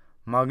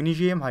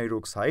ማግኒዥየም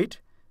ሃይድሮክሳይድ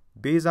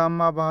ቤዛማ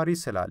ባህሪ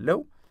ስላለው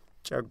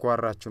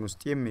ጨጓራችን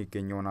ውስጥ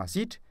የሚገኘውን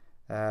አሲድ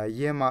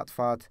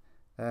የማጥፋት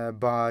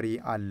ባህሪ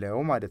አለው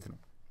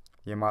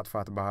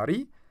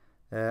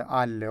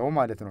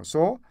ማለት ነው። ሶ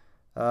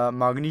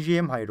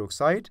ማግኒዥየም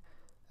ሃይድሮክሳይድ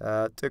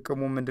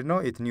ጥቅሙ ምንድነው?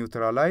 it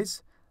neutralize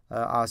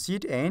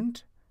acid and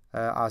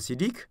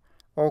acidic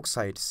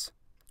oxides.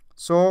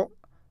 So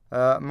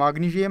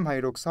magnesium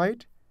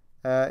hydroxide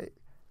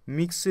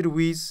mixed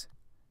with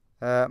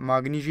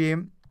magnesium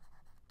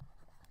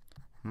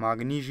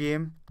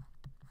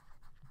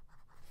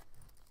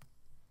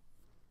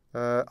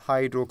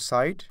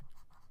hydroxide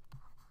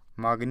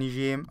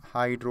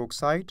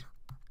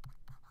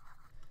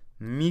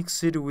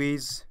mixed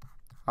with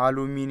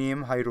aluminum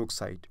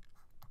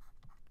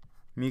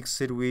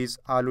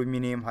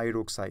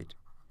hydroxide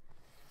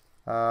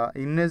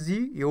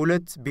እነዚህ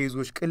የሁለት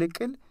ቤዞች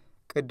ቅልቅል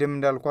ቅድም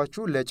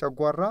እንዳልኳችሁ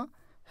ለጨጓራ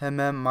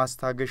ህመም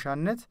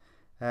ማስታገሻነት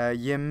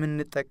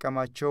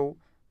የምንጠቀማቸው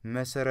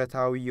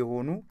መሰረታዊ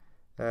የሆኑ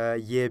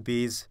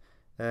የቤዝ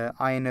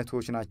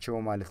አይነቶች ናቸው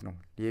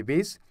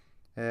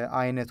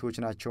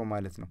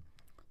ማለት ነው።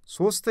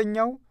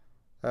 ሶስተኛው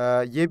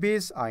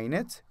የቤዝ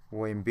አይነት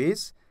ወይም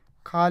ቤዝ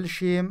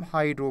ካልሲየም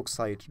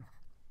ሃይድሮክሳይድ ነው።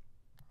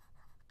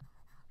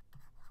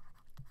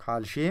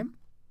 ካልሲየም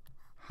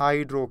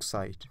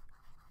ሃይድሮክሳይድ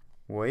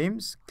ወይም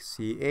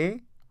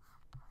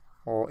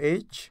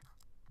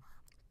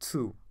CaOH2.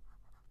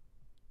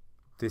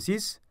 This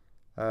is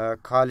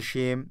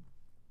calcium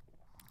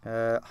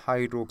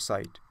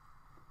hydroxide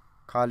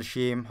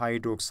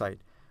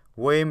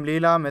ወይም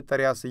ሌላ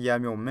መጠሪያ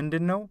ስያሜው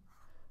ምንድነው?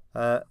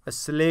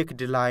 ስሌክድ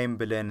ላይም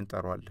ብለን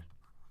እንጠራዋለን።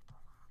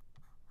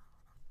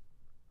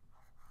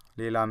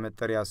 ሌላ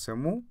መጠሪያ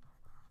ስሙ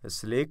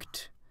ስሌክድ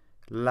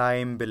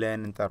ላይም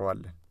ብለን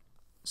እንጠራዋለን።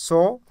 ሶ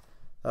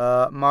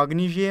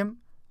ማግኒዥየም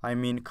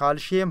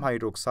ካልሽየም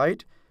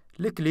ሃይድሮክሳይድ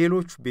ልክ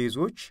ሌሎች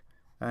ቤዞች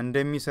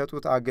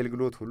እንደሚሰጡት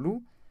አገልግሎት ሁሉ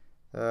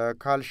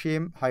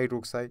ካልሽየም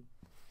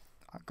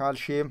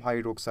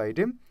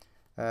ሃይድሮክሳይድም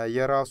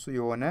የራሱ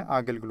የሆነ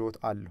አገልግሎት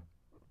አለው።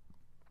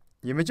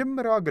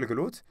 የመጀመሪያው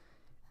አገልግሎት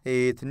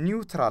it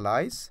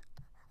neutralize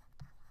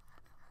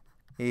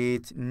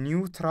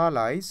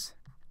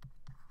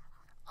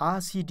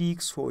acidic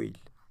soil.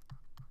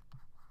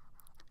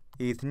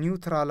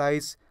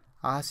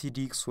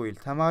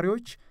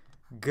 ተማሪዎች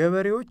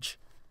ገበሬዎች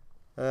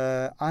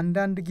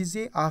አንዳንድ ጊዜ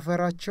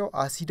አፈራቸው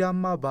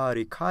አሲዳማ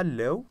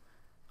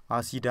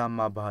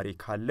ባህሪ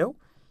ካለው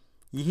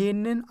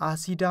ይሄንን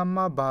አሲዳማ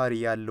ባህሪ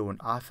ያለውን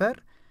አፈር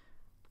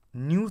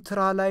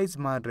ኒውትራላይዝ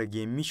ማድረግ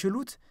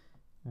የሚችሉት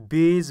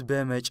ቤዝ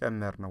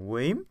በመጨመር ነው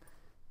ወይም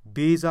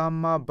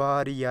ቤዛማ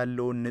ባህሪ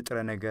ያለውን ንጥረ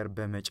ነገር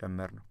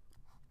በመጨመር ነው።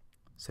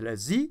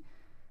 ስለዚህ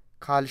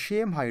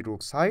ካልሽየም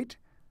ሃይድሮክሳይድ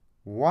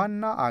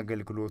ዋና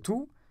አገልግሎቱ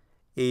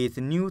it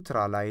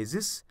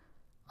neutralizes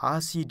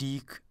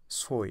acidic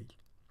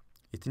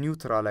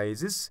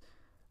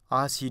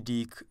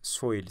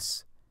soils.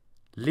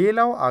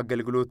 ሌላው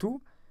አገልግሎቱ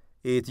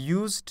it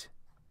used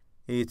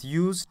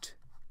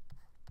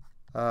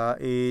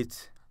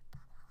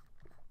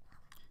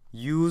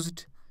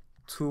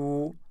to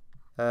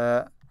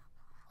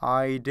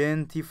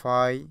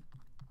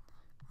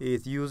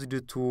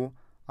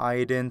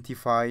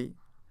identify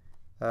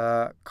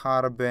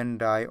carbon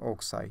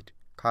dioxide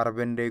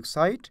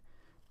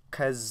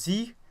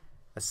ከዚህ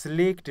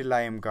ስሌክድ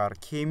ላይም ጋር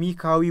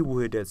ኬሚካዊ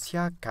ውህደት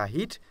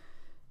ሲያካሂድ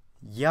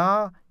ያ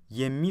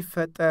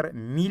የሚፈጠር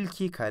ሚልኪ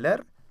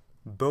ከለር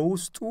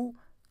በውስጡ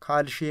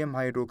ካልሽየም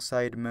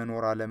ሃይድሮክሳይድ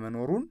መኖር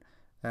አለመኖሩን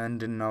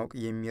እንድናውቅ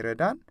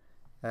የሚረዳን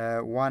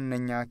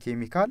ዋነኛ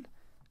ኬሚካል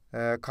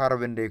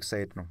ካርበን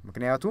ዳይኦክሳይድ ነው።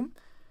 ምክንያቱም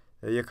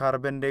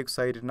የካርበን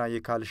ዳይኦክሳይድ እና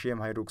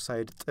የካልሽየም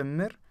ሃይድሮክሳይድ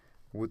ጥምር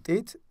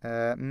ውጤት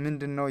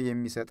ምንድነው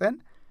የሚሰጠን?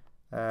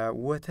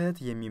 ወተት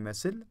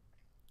የሚመስል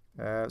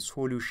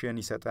ሶሉሽን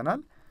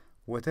ይሰጠናል።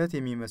 ወተት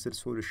የሚመስል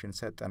ሶሉሽን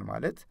ሰጠን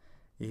ማለት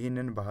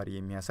ይሄንን ባህሪ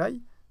የሚያሳይ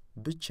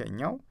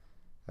ብቸኛው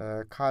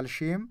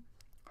ካልሽየም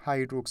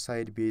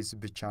ሃይድሮክሳይድ ቤዝ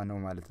ብቻ ነው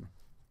ማለት ነው።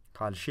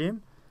 ካልሽየም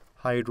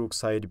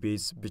ሃይድሮክሳይድ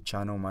ቤዝ ብቻ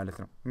ነው ማለት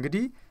ነው።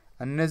 እንግዲህ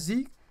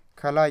እነዚህ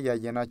ከላይ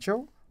ያየናቸው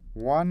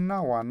ዋና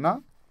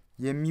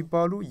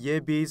የሚባሉ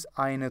የቤዝ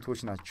አይነቶች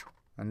ናቸው።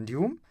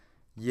 እንዲሁም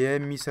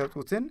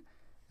የሚሰጡትን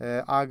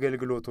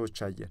አገልግሎቶች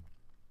አየን።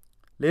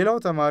 ሌላው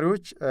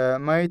ተማሪዎች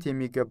ማየት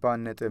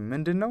የሚገባን ነጥብ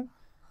ምንድነው?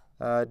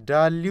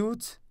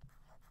 dilute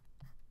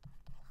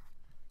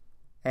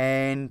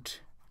and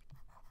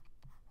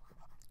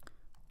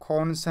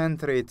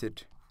concentrated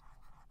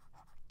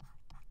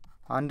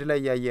አንድ ላይ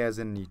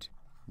ያያያዝን ኒድ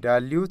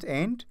dilute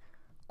and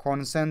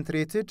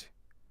concentrated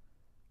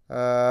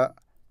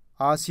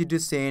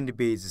acids and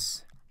bases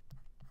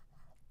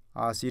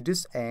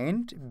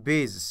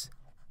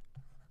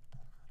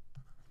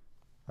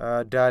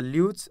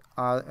dilute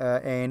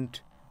and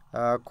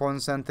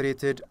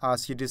concentrated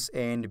acids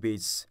and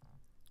bases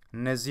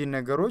እነዚህ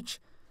ነገሮች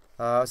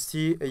እስቲ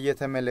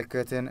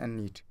እየተመለከተን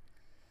እንሂድ።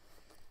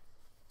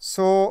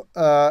 so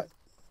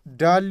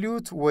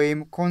dilute ወይም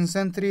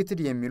concentrated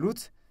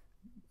የሚሉት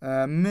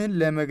ምን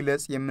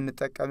ለመግለጽ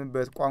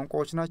የምንጠቀምበት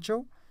ቋንቋዎች ናቸው?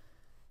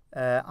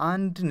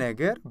 አንድ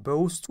ነገር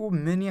በውስጡ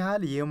ምን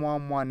ያህል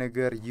የሟሟ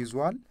ነገር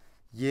ይዟል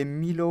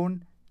የሚለውን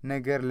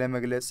ነገር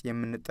ለመግለጽ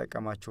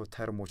የምንጠቀማቸው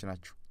ተርሞች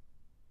ናቸው።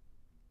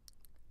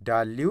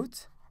 dilute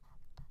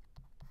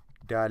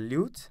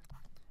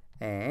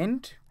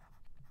and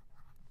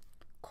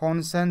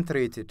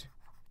concentrated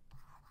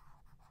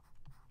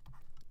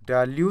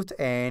dilute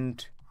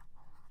and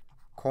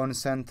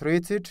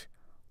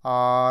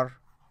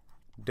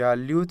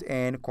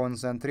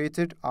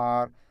concentrated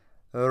are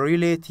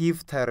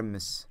relative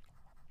terms.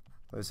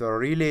 It's a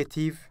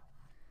relative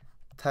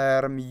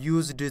term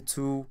used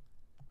to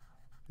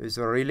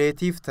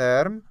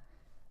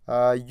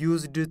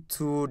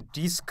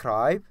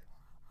describe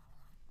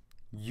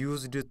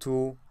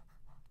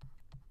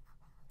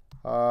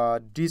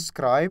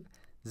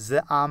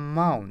the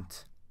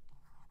amount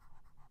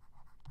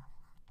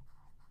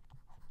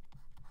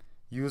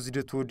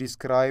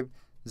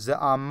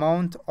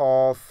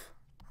of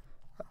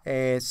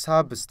a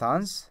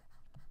substance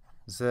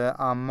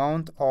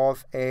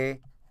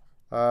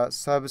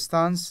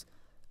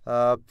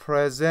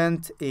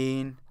present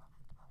in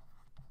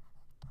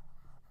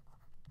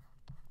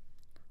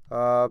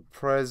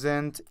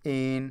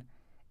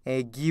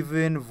a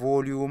given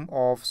volume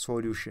of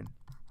solution.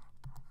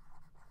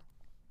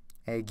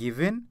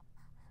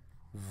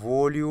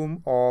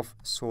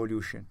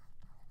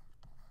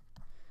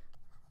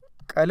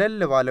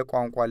 ቀለል ባለ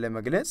ቋንቋ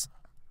ለመግለጽ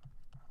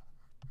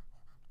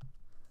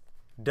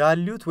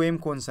dilute ወይም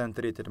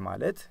concentrated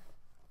ማለት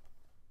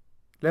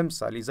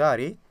ለምሳሌ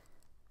ዛሬ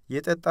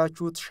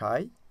የጠጣችሁት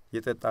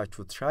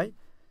ሻይ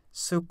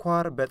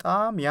ስኳር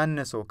በጣም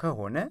ያነሰው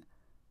ከሆነ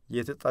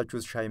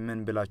የጠጣችሁት ሻይ ምን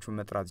ብላችሁ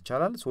መጥራት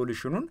ይቻላል?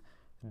 ሶሉሽኑን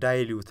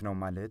dilute ነው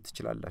ማለት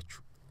ትችላላችሁ።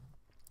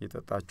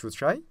 የጠጣችሁት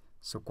ሻይ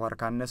ስኳር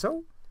ካነሰው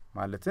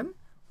ማለትም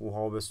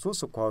ውሃው በስቶ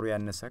ስኳሩ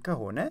ያነሰ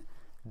ከሆነ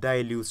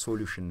ዳይሉት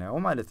ሶሉሽን ነው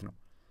ማለት ነው።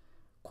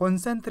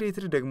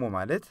 ኮንሰንትሬትድ ደግሞ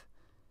ማለት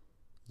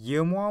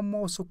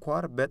የሟሟው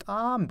ስኳር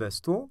በጣም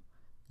በስቶ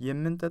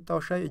የምንጠጣው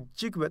ሻይ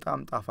እጅግ በጣም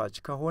ጣፋጭ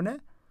ከሆነ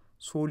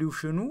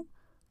ሶሉሽኑ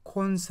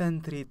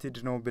ኮንሰንትሬትድ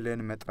ነው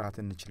ብለን መጥራት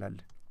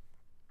እንችላለን።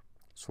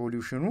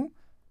 ሶሉሽኑ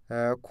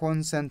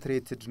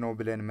ኮንሰንትሬትድ ነው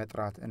ብለን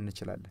መጥራት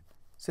እንችላለን።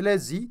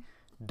 ስለዚህ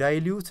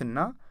ዳይሉት እና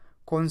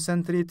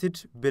ኮንሰንትሬትድ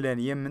ብለን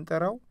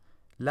የምንጠራው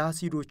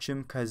ለአሲዶችም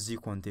ከዚህ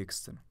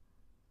ኮንቴክስት ነው።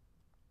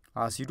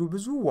 አሲዱ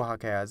ብዙ ውሃ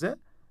ከያዘ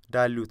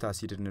ዳይሉት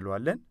አሲድ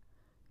እንለዋለን።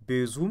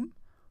 ቤዙም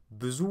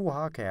ብዙ ውሃ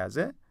ከያዘ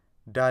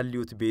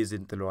ዳይሉት ቤዝ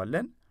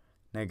እንጥለዋለን።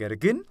 ነገር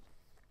ግን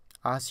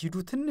አሲዱ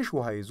ትንሽ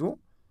ውሃ ይዞ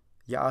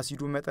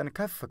የአሲዱ መጠን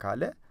ከፍ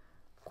ካለ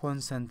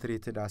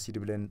ኮንሰንትሬትድ አሲድ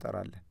ብለን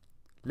እንጠራለን።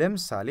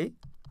 ለምሳሌ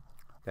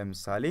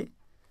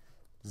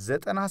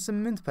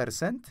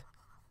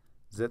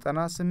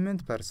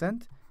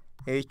 98%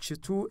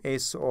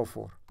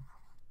 H2SO4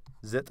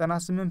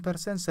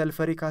 98%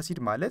 ሰልፈሪክ አሲድ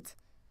ማለት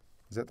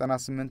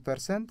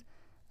 98%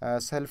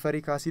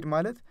 ሰልፈሪክ አሲድ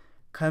ማለት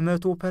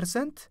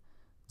ከ100%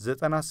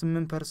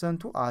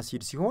 98%ቱ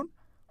አሲድ ሲሆን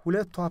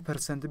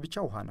 2% ብቻ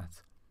ውሃ ናት።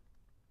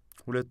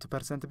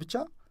 2% ብቻ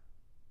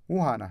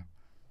ውሃ ናት።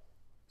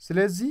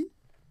 ስለዚህ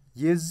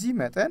የዚህ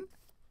መጠን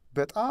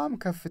በጣም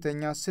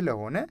ከፍተኛ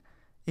ስለሆነ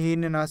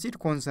ይሄንን አሲድ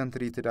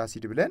ኮንሰንትሬትድ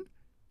አሲድ ብለን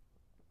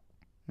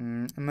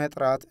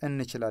መጥራት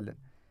እንችላለን።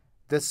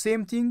 the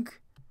same thing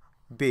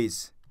base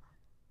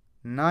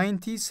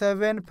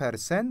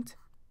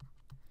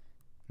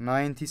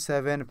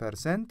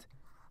 97%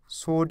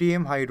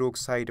 ሶዲየም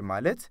ሃይድሮክሳይድ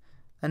ማለት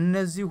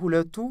እነዚህ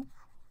ሁለቱ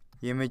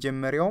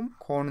የመጀመሪያውም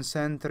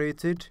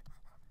concentrated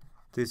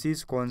this is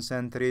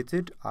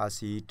concentrated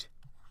acid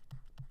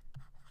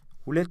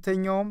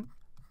ሁለተኛውም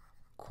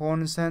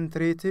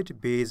concentrated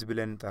base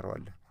ብለን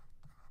እንጠራዋለን።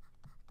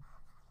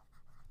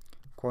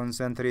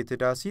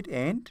 concentrated acid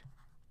and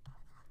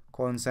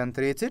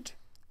concentrated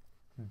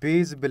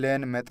base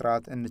ብለን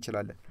መጥራት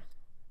እንችላለን።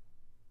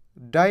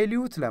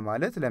 ዳይሉት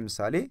ለማለት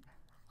ለምሳሌ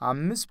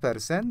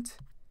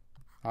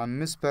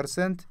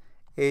 5%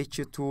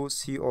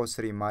 H2CO3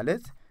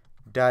 ማለት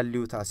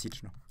ዳይሉት አሲድ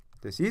ነው።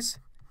 this is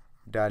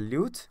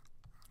dilute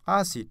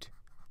acid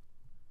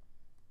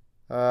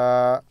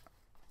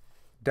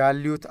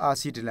ዳይሉት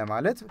አሲድ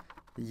ለማለት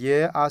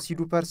የአሲዱ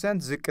ፐርሰንት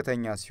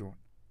ዝቅተኛ ሲሆን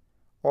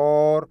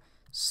or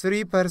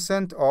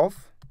 3% of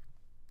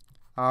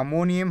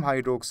ammonium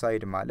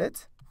hydroxide ማለት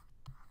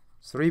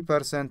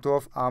 3%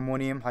 of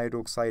ammonium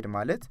hydroxide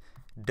ማለት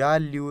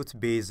dilute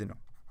base ነው።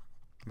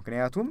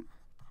 ምክንያቱም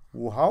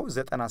ውሃው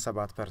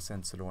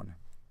 97% ስለሆነ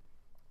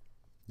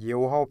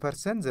የውሃው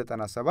ፐርሰንት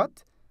 97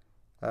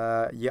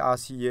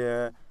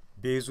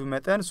 የቤዙ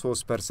መጠን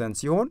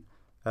 3% ሲሆን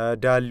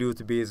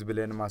dilute base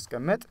ብለን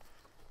ማስቀመጥ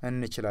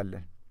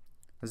እንችላለን።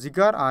 እዚህ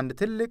ጋር አንድ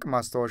ትልቅ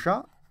ማስታወሻ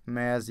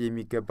መያዝ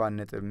የሚገባን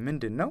ነጥብ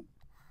ምንድነው?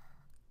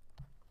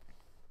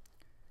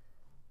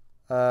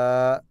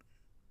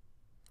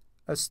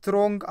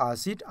 ስትሮንግ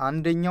አሲድ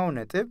አንደኛው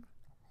ነጥብ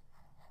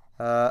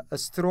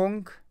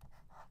ስትሮንግ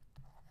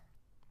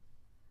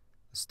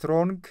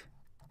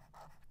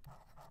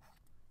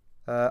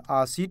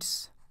acids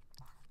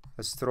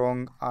strong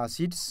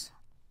acids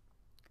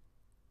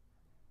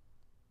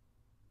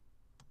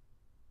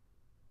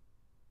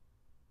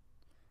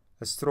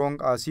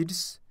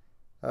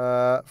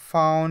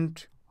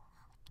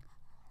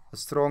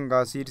strong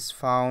acids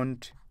found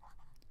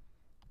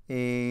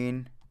in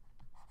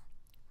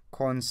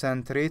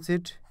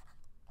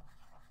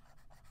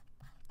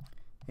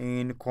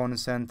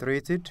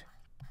concentrated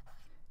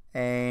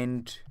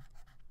and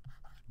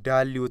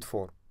dilute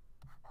form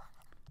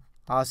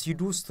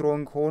አሲዱ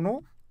ስትሮንግ ሆኖ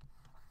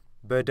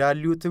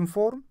በዳይሉትም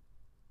ፎርም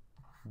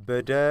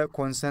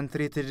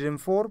በኮንሰንትሬትድም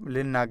ፎርም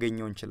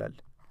ልናገኘው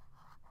እንችላለን።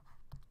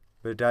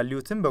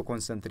 በዳይሉትም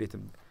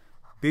በኮንሰንትሬትም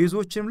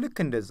ቤዞችም ልክ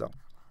እንደዛው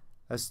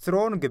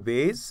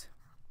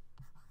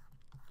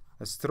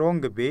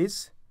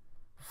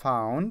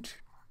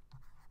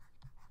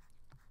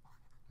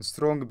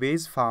strong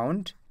base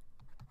found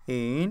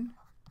in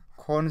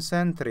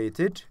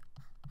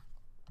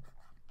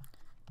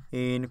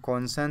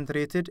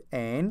concentrated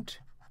and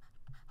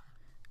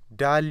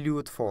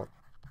dilute form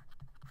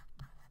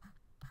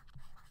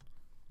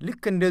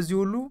ልክ እንደዚህ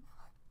ሁሉ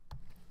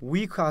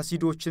ዊክ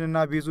አሲዶችንና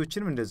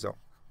ቤዞችንም እንደዛው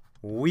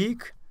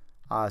weak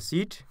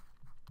acid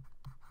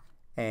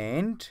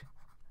and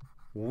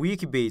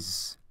weak base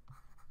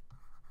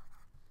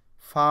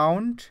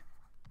found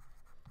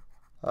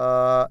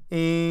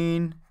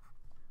in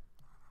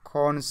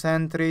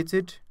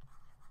concentrated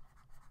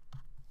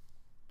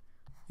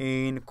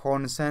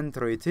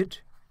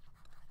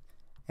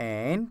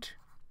and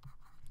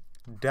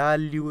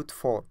dilute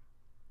form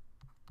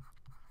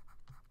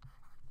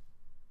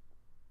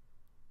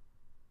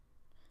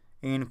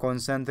in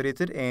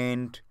concentrated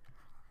and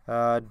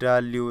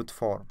dilute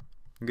form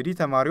እንግዲህ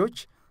ተማሪዎች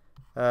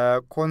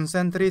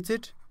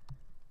concentrated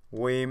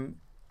ወይም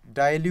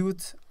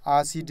dilute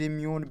acid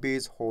የሚሆን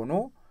ቤዝ ሆኖ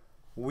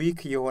weak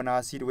የሆነ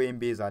አሲድ ወይም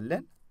ቤዝ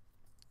አለን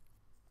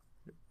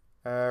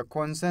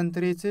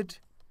ኮንሰንትሬትድ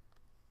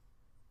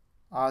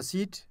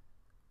አሲድ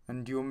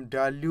እንዲሁም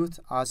ዳይሉት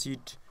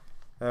አሲድ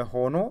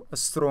ሆኖ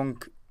ስትሮንግ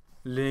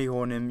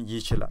ሊሆንም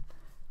ይችላል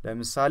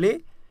ለምሳሌ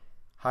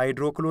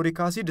ሃይድሮክሎሪክ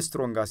አሲድ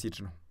ስትሮንግ አሲድ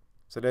ነው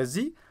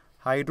ስለዚህ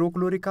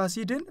ሃይድሮክሎሪክ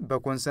አሲድን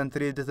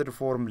በኮንሰንትሬትድ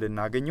ፎርም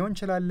ልናገኘው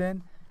እንችላለን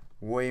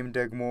ወይም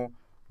ደግሞ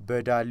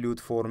በዳይሉት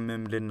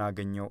ፎርምም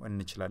ልናገኘው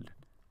እንችላለን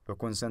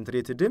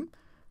በኮንሰንትሬትድም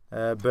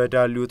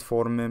በዳይሉት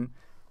ፎርምም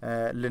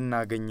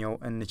ልናገኘው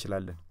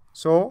እንችላለን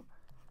ሶ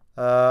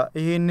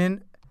ይሄንን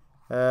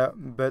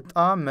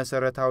በጣም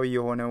መሰረታዊ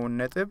የሆነውን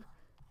ነጥብ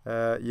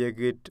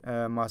የግድ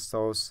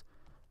ማስታወስ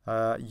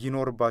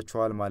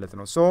ይኖርባችኋል ማለት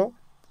ነው ሶ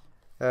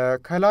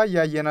ከላይ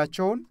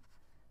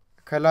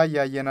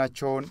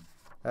ያየናቸውን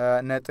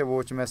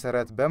ነጥቦች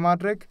መሰረት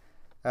በማድረግ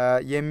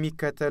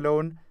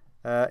የሚከተለውን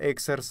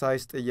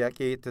ኤክሰርሳይዝ ጥያቄ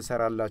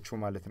ትሰራላችሁ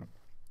ማለት ነው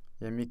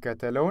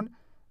የሚከተለውን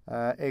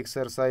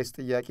ኤክሰርሳይዝ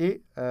ጥያቄ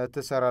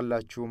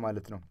ትሰራላችሁ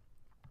ማለት ነው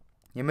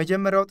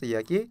የመጀመሪያው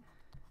ጥያቄ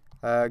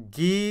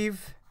give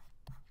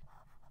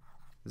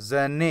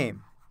the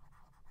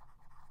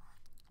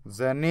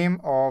name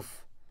of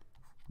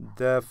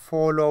the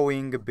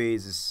following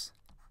bases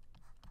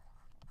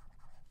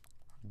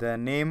the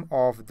name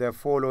of the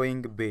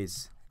following base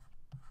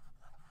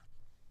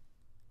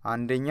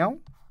አንደኛው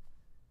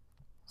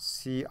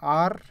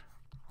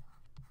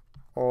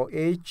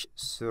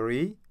CrOH3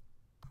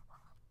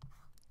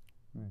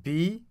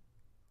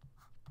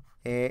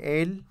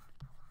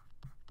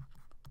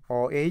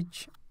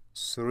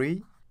 BAlOH3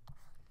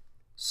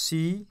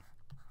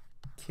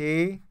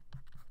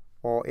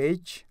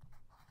 CKOH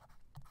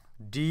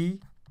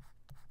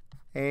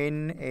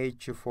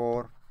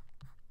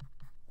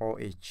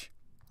DNH4OH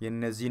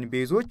የነዚህን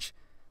ቤዞች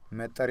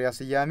መጠሪያ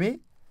ስያሜ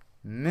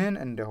ምን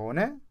እንደሆነ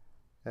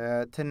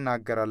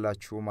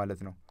ትናገራላችሁ ማለት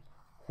ነው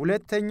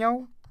ሁለተኛው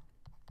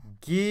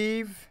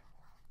give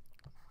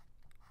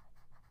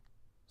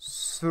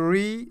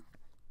 3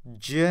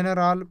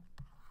 general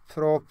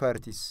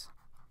properties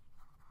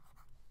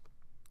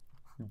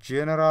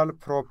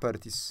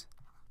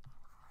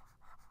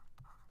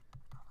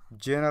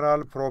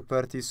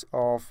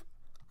of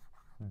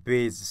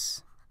bases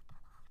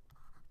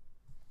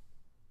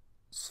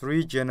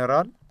 3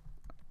 general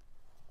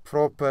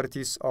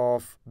properties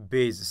of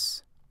bases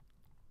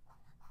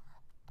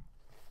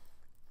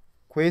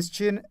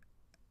question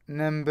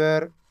number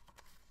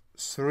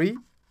 3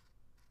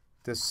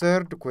 the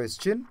third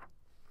question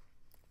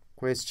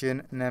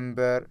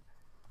number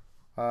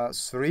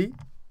 3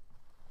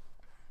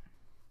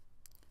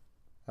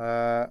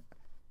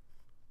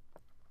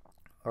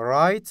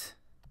 write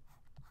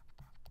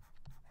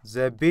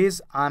the base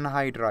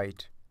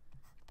anhydride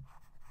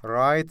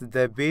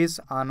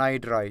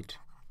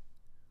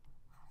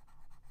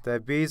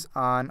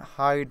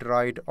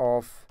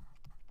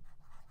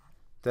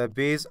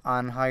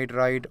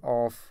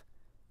of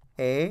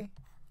A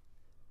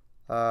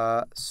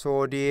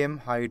sodium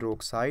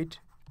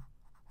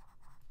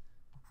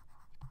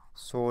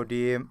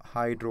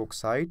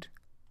hydroxide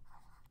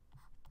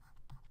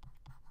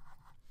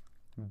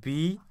B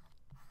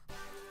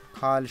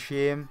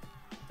calcium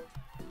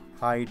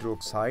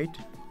hydroxide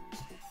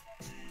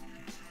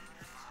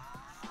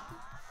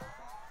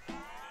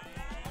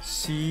C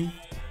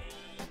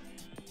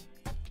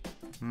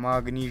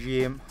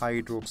magnesium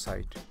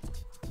hydroxide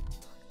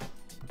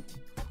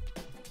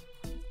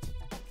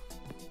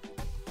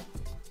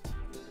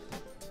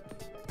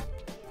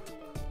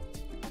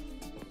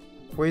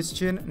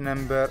question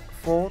number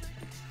 4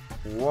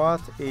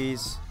 what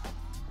is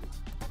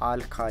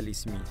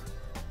alkalism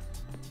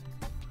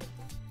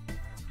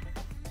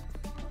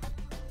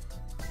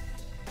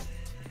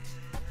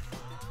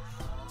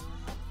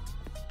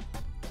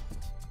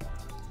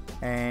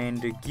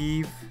and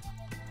give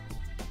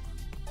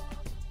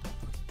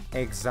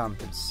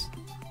examples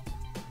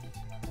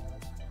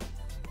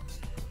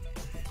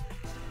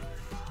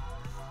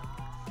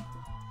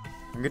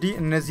እንግዲህ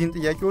እነዚህን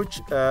ጥያቄዎች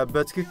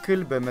በትክክል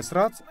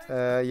በመስራት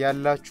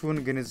ያላችሁን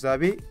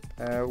ግንዛቤ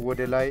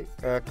ወደ ላይ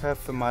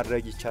ከፍ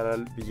ማድረግ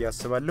ይቻላል ብዬ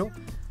አስባለሁ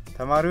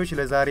ተማሪዎች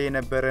ለዛሬ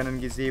የነበረንን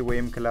ጊዜ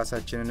ወይም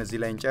ክላሳችንን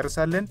እዚህ ላይ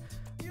እንጨርሳለን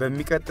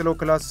በሚቀጥለው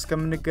ክላስ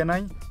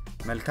እስከምንገናኝ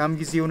መልካም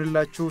ጊዜ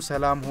ይሁንላችሁ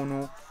ሰላም ሁኑ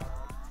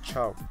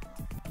ቻው